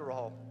after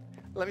all.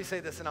 Let me say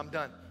this and I'm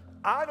done.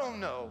 I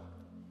don't know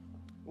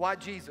why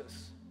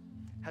Jesus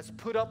has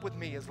put up with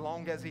me as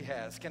long as he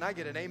has. Can I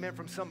get an amen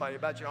from somebody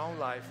about your own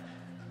life?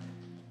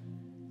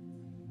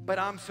 But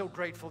I'm so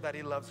grateful that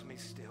he loves me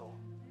still.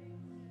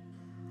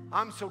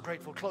 I'm so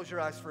grateful, close your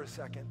eyes for a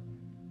second,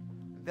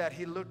 that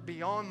he looked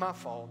beyond my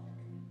fault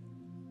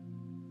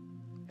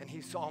and he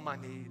saw my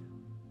need.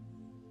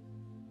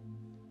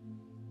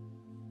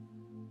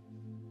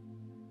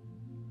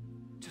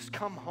 Just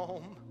come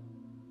home.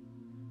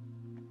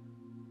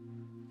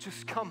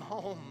 Just come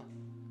home.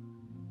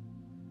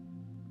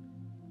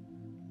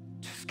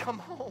 Just come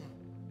home.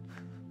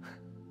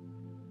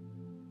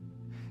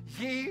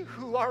 Ye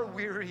who are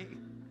weary,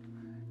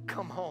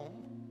 come home.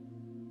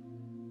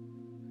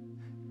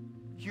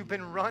 You've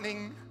been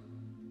running.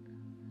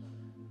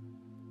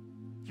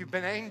 You've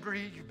been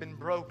angry. You've been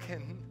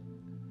broken.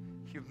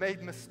 You've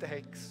made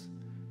mistakes.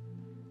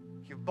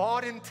 You've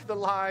bought into the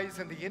lies,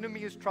 and the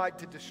enemy has tried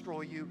to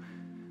destroy you,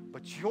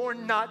 but you're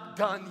not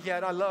done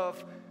yet. I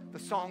love the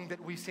song that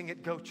we sing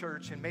at Go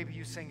Church, and maybe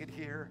you sing it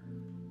here.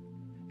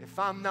 If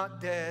I'm not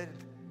dead,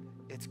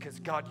 it's because,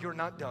 God, you're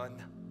not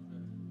done.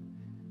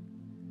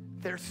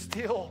 There's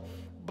still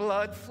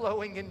blood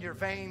flowing in your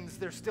veins.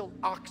 There's still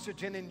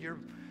oxygen in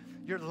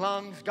your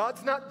lungs.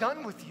 God's not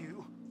done with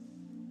you.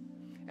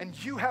 And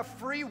you have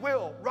free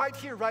will right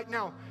here, right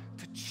now,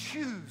 to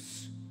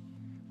choose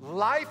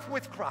life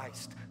with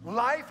Christ,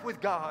 life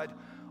with God,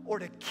 or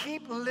to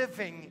keep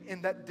living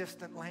in that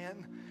distant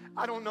land.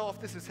 I don't know if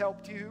this has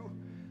helped you,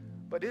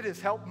 but it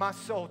has helped my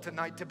soul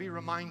tonight to be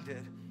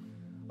reminded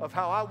of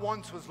how I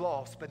once was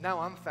lost, but now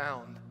I'm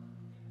found.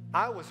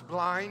 I was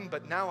blind,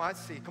 but now I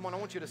see. Come on, I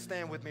want you to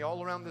stand with me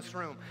all around this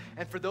room.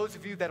 And for those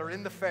of you that are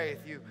in the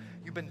faith,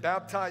 you've been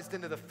baptized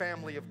into the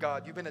family of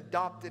God. You've been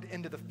adopted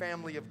into the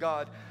family of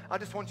God. I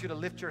just want you to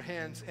lift your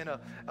hands in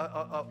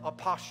a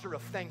posture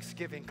of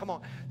thanksgiving. Come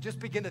on, just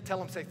begin to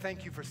tell him, say,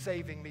 thank you for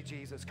saving me,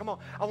 Jesus. Come on,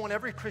 I want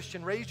every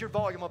Christian, raise your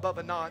volume above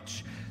a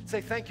notch.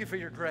 Say, thank you for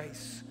your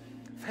grace.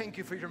 Thank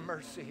you for your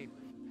mercy.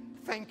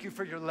 Thank you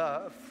for your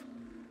love.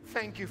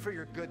 Thank you for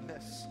your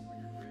goodness.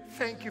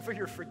 Thank you for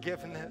your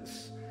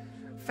forgiveness.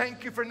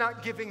 Thank you for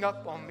not giving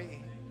up on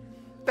me.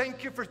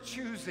 Thank you for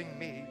choosing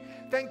me.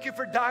 Thank you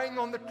for dying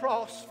on the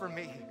cross for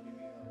me.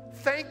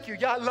 Thank you.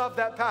 Yeah, I love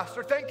that,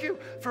 Pastor. Thank you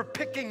for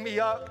picking me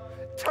up,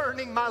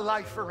 turning my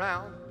life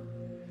around.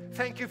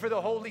 Thank you for the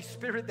Holy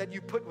Spirit that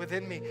you put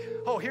within me.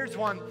 Oh, here's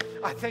one.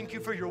 I thank you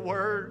for your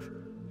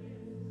word.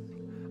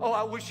 Oh,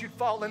 I wish you'd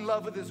fall in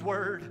love with his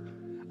word.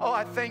 Oh,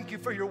 I thank you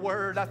for your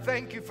word. I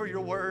thank you for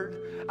your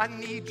word. I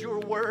need your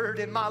word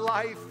in my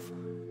life.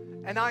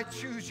 And I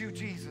choose you,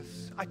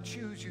 Jesus. I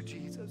choose you,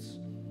 Jesus.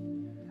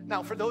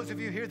 Now, for those of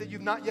you here that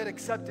you've not yet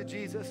accepted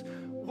Jesus,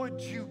 would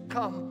you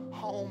come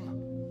home?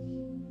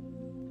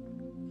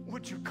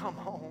 Would you come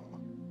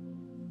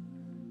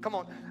home? Come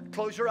on,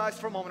 close your eyes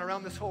for a moment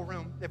around this whole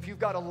room. If you've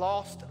got a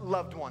lost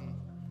loved one,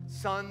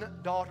 son,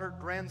 daughter,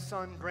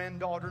 grandson,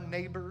 granddaughter,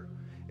 neighbor,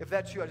 if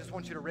that's you, I just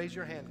want you to raise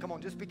your hand. Come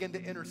on, just begin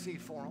to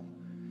intercede for them.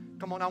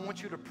 Come on, I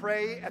want you to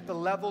pray at the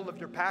level of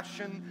your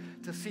passion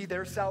to see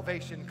their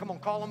salvation. Come on,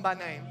 call them by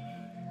name.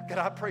 God,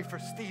 I pray for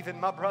Stephen,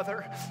 my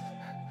brother.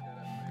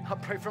 I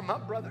pray for my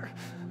brother.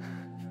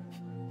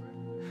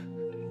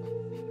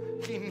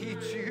 He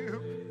needs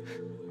you.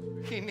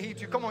 He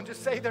needs you. Come on,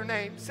 just say their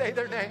name. Say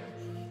their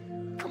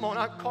name. Come on,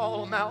 I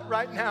call them out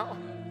right now.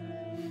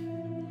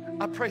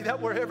 I pray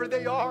that wherever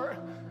they are,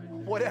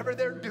 whatever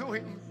they're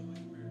doing,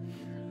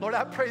 Lord,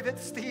 I pray that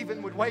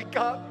Stephen would wake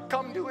up,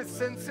 come to his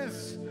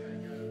senses,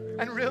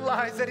 and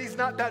realize that he's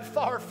not that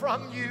far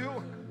from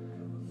you,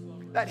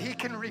 that he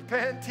can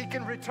repent, he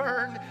can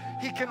return,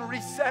 he can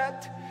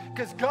reset.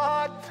 Because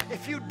God,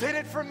 if you did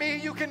it for me,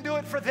 you can do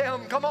it for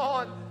them. Come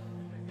on.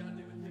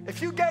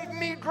 If you gave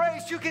me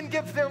grace, you can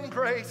give them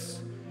grace.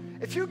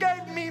 If you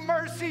gave me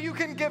mercy, you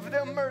can give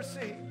them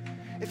mercy.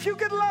 If you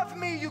could love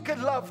me, you could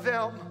love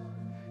them.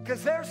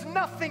 Because there's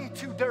nothing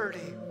too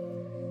dirty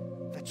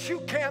that you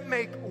can't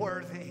make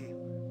worthy.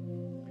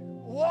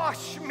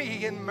 Wash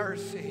me in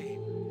mercy,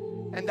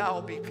 and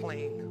I'll be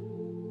clean.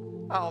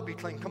 I'll be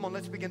clean. Come on,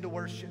 let's begin to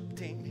worship,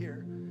 team,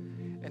 here.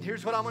 And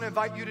here's what I'm going to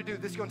invite you to do.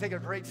 This is going to take a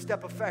great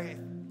step of faith.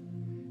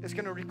 It's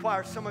going to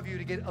require some of you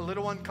to get a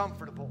little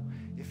uncomfortable.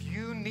 If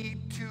you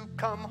need to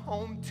come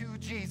home to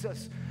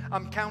Jesus,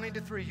 I'm counting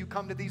to 3. You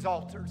come to these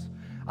altars.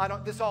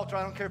 This altar,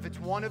 I don't care if it's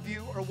one of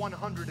you or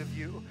 100 of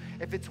you.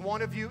 If it's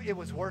one of you, it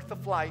was worth the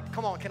flight.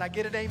 Come on, can I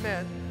get an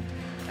amen?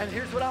 And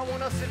here's what I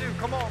want us to do.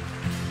 Come on.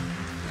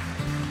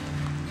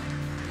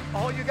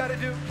 All you got to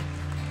do.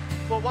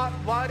 Well,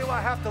 why do I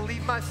have to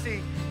leave my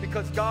seat?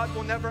 Because God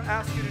will never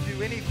ask you to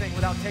do anything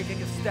without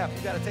taking a step.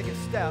 You got to take a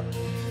step.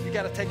 You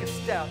got to take a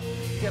step.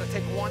 You got to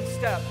take one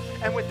step.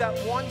 And with that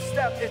one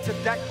step, it's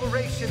a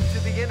declaration to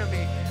the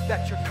enemy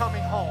that you're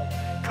coming home,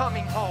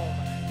 coming home,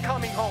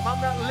 coming home.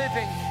 I'm not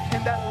living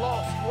in that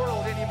lost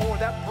world anymore,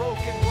 that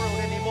broken world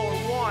anymore.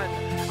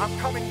 1, I'm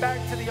coming back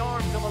to the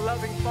arms of a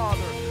loving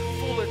Father,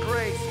 full of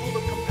grace, full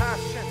of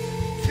compassion.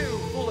 2,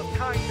 full of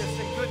kindness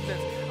and goodness.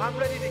 I'm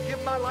ready to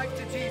give my life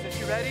to Jesus.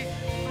 You ready?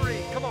 3,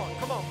 come on,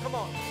 come on, come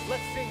on.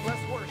 Let's sing,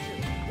 let's worship.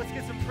 Let's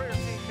get some prayer.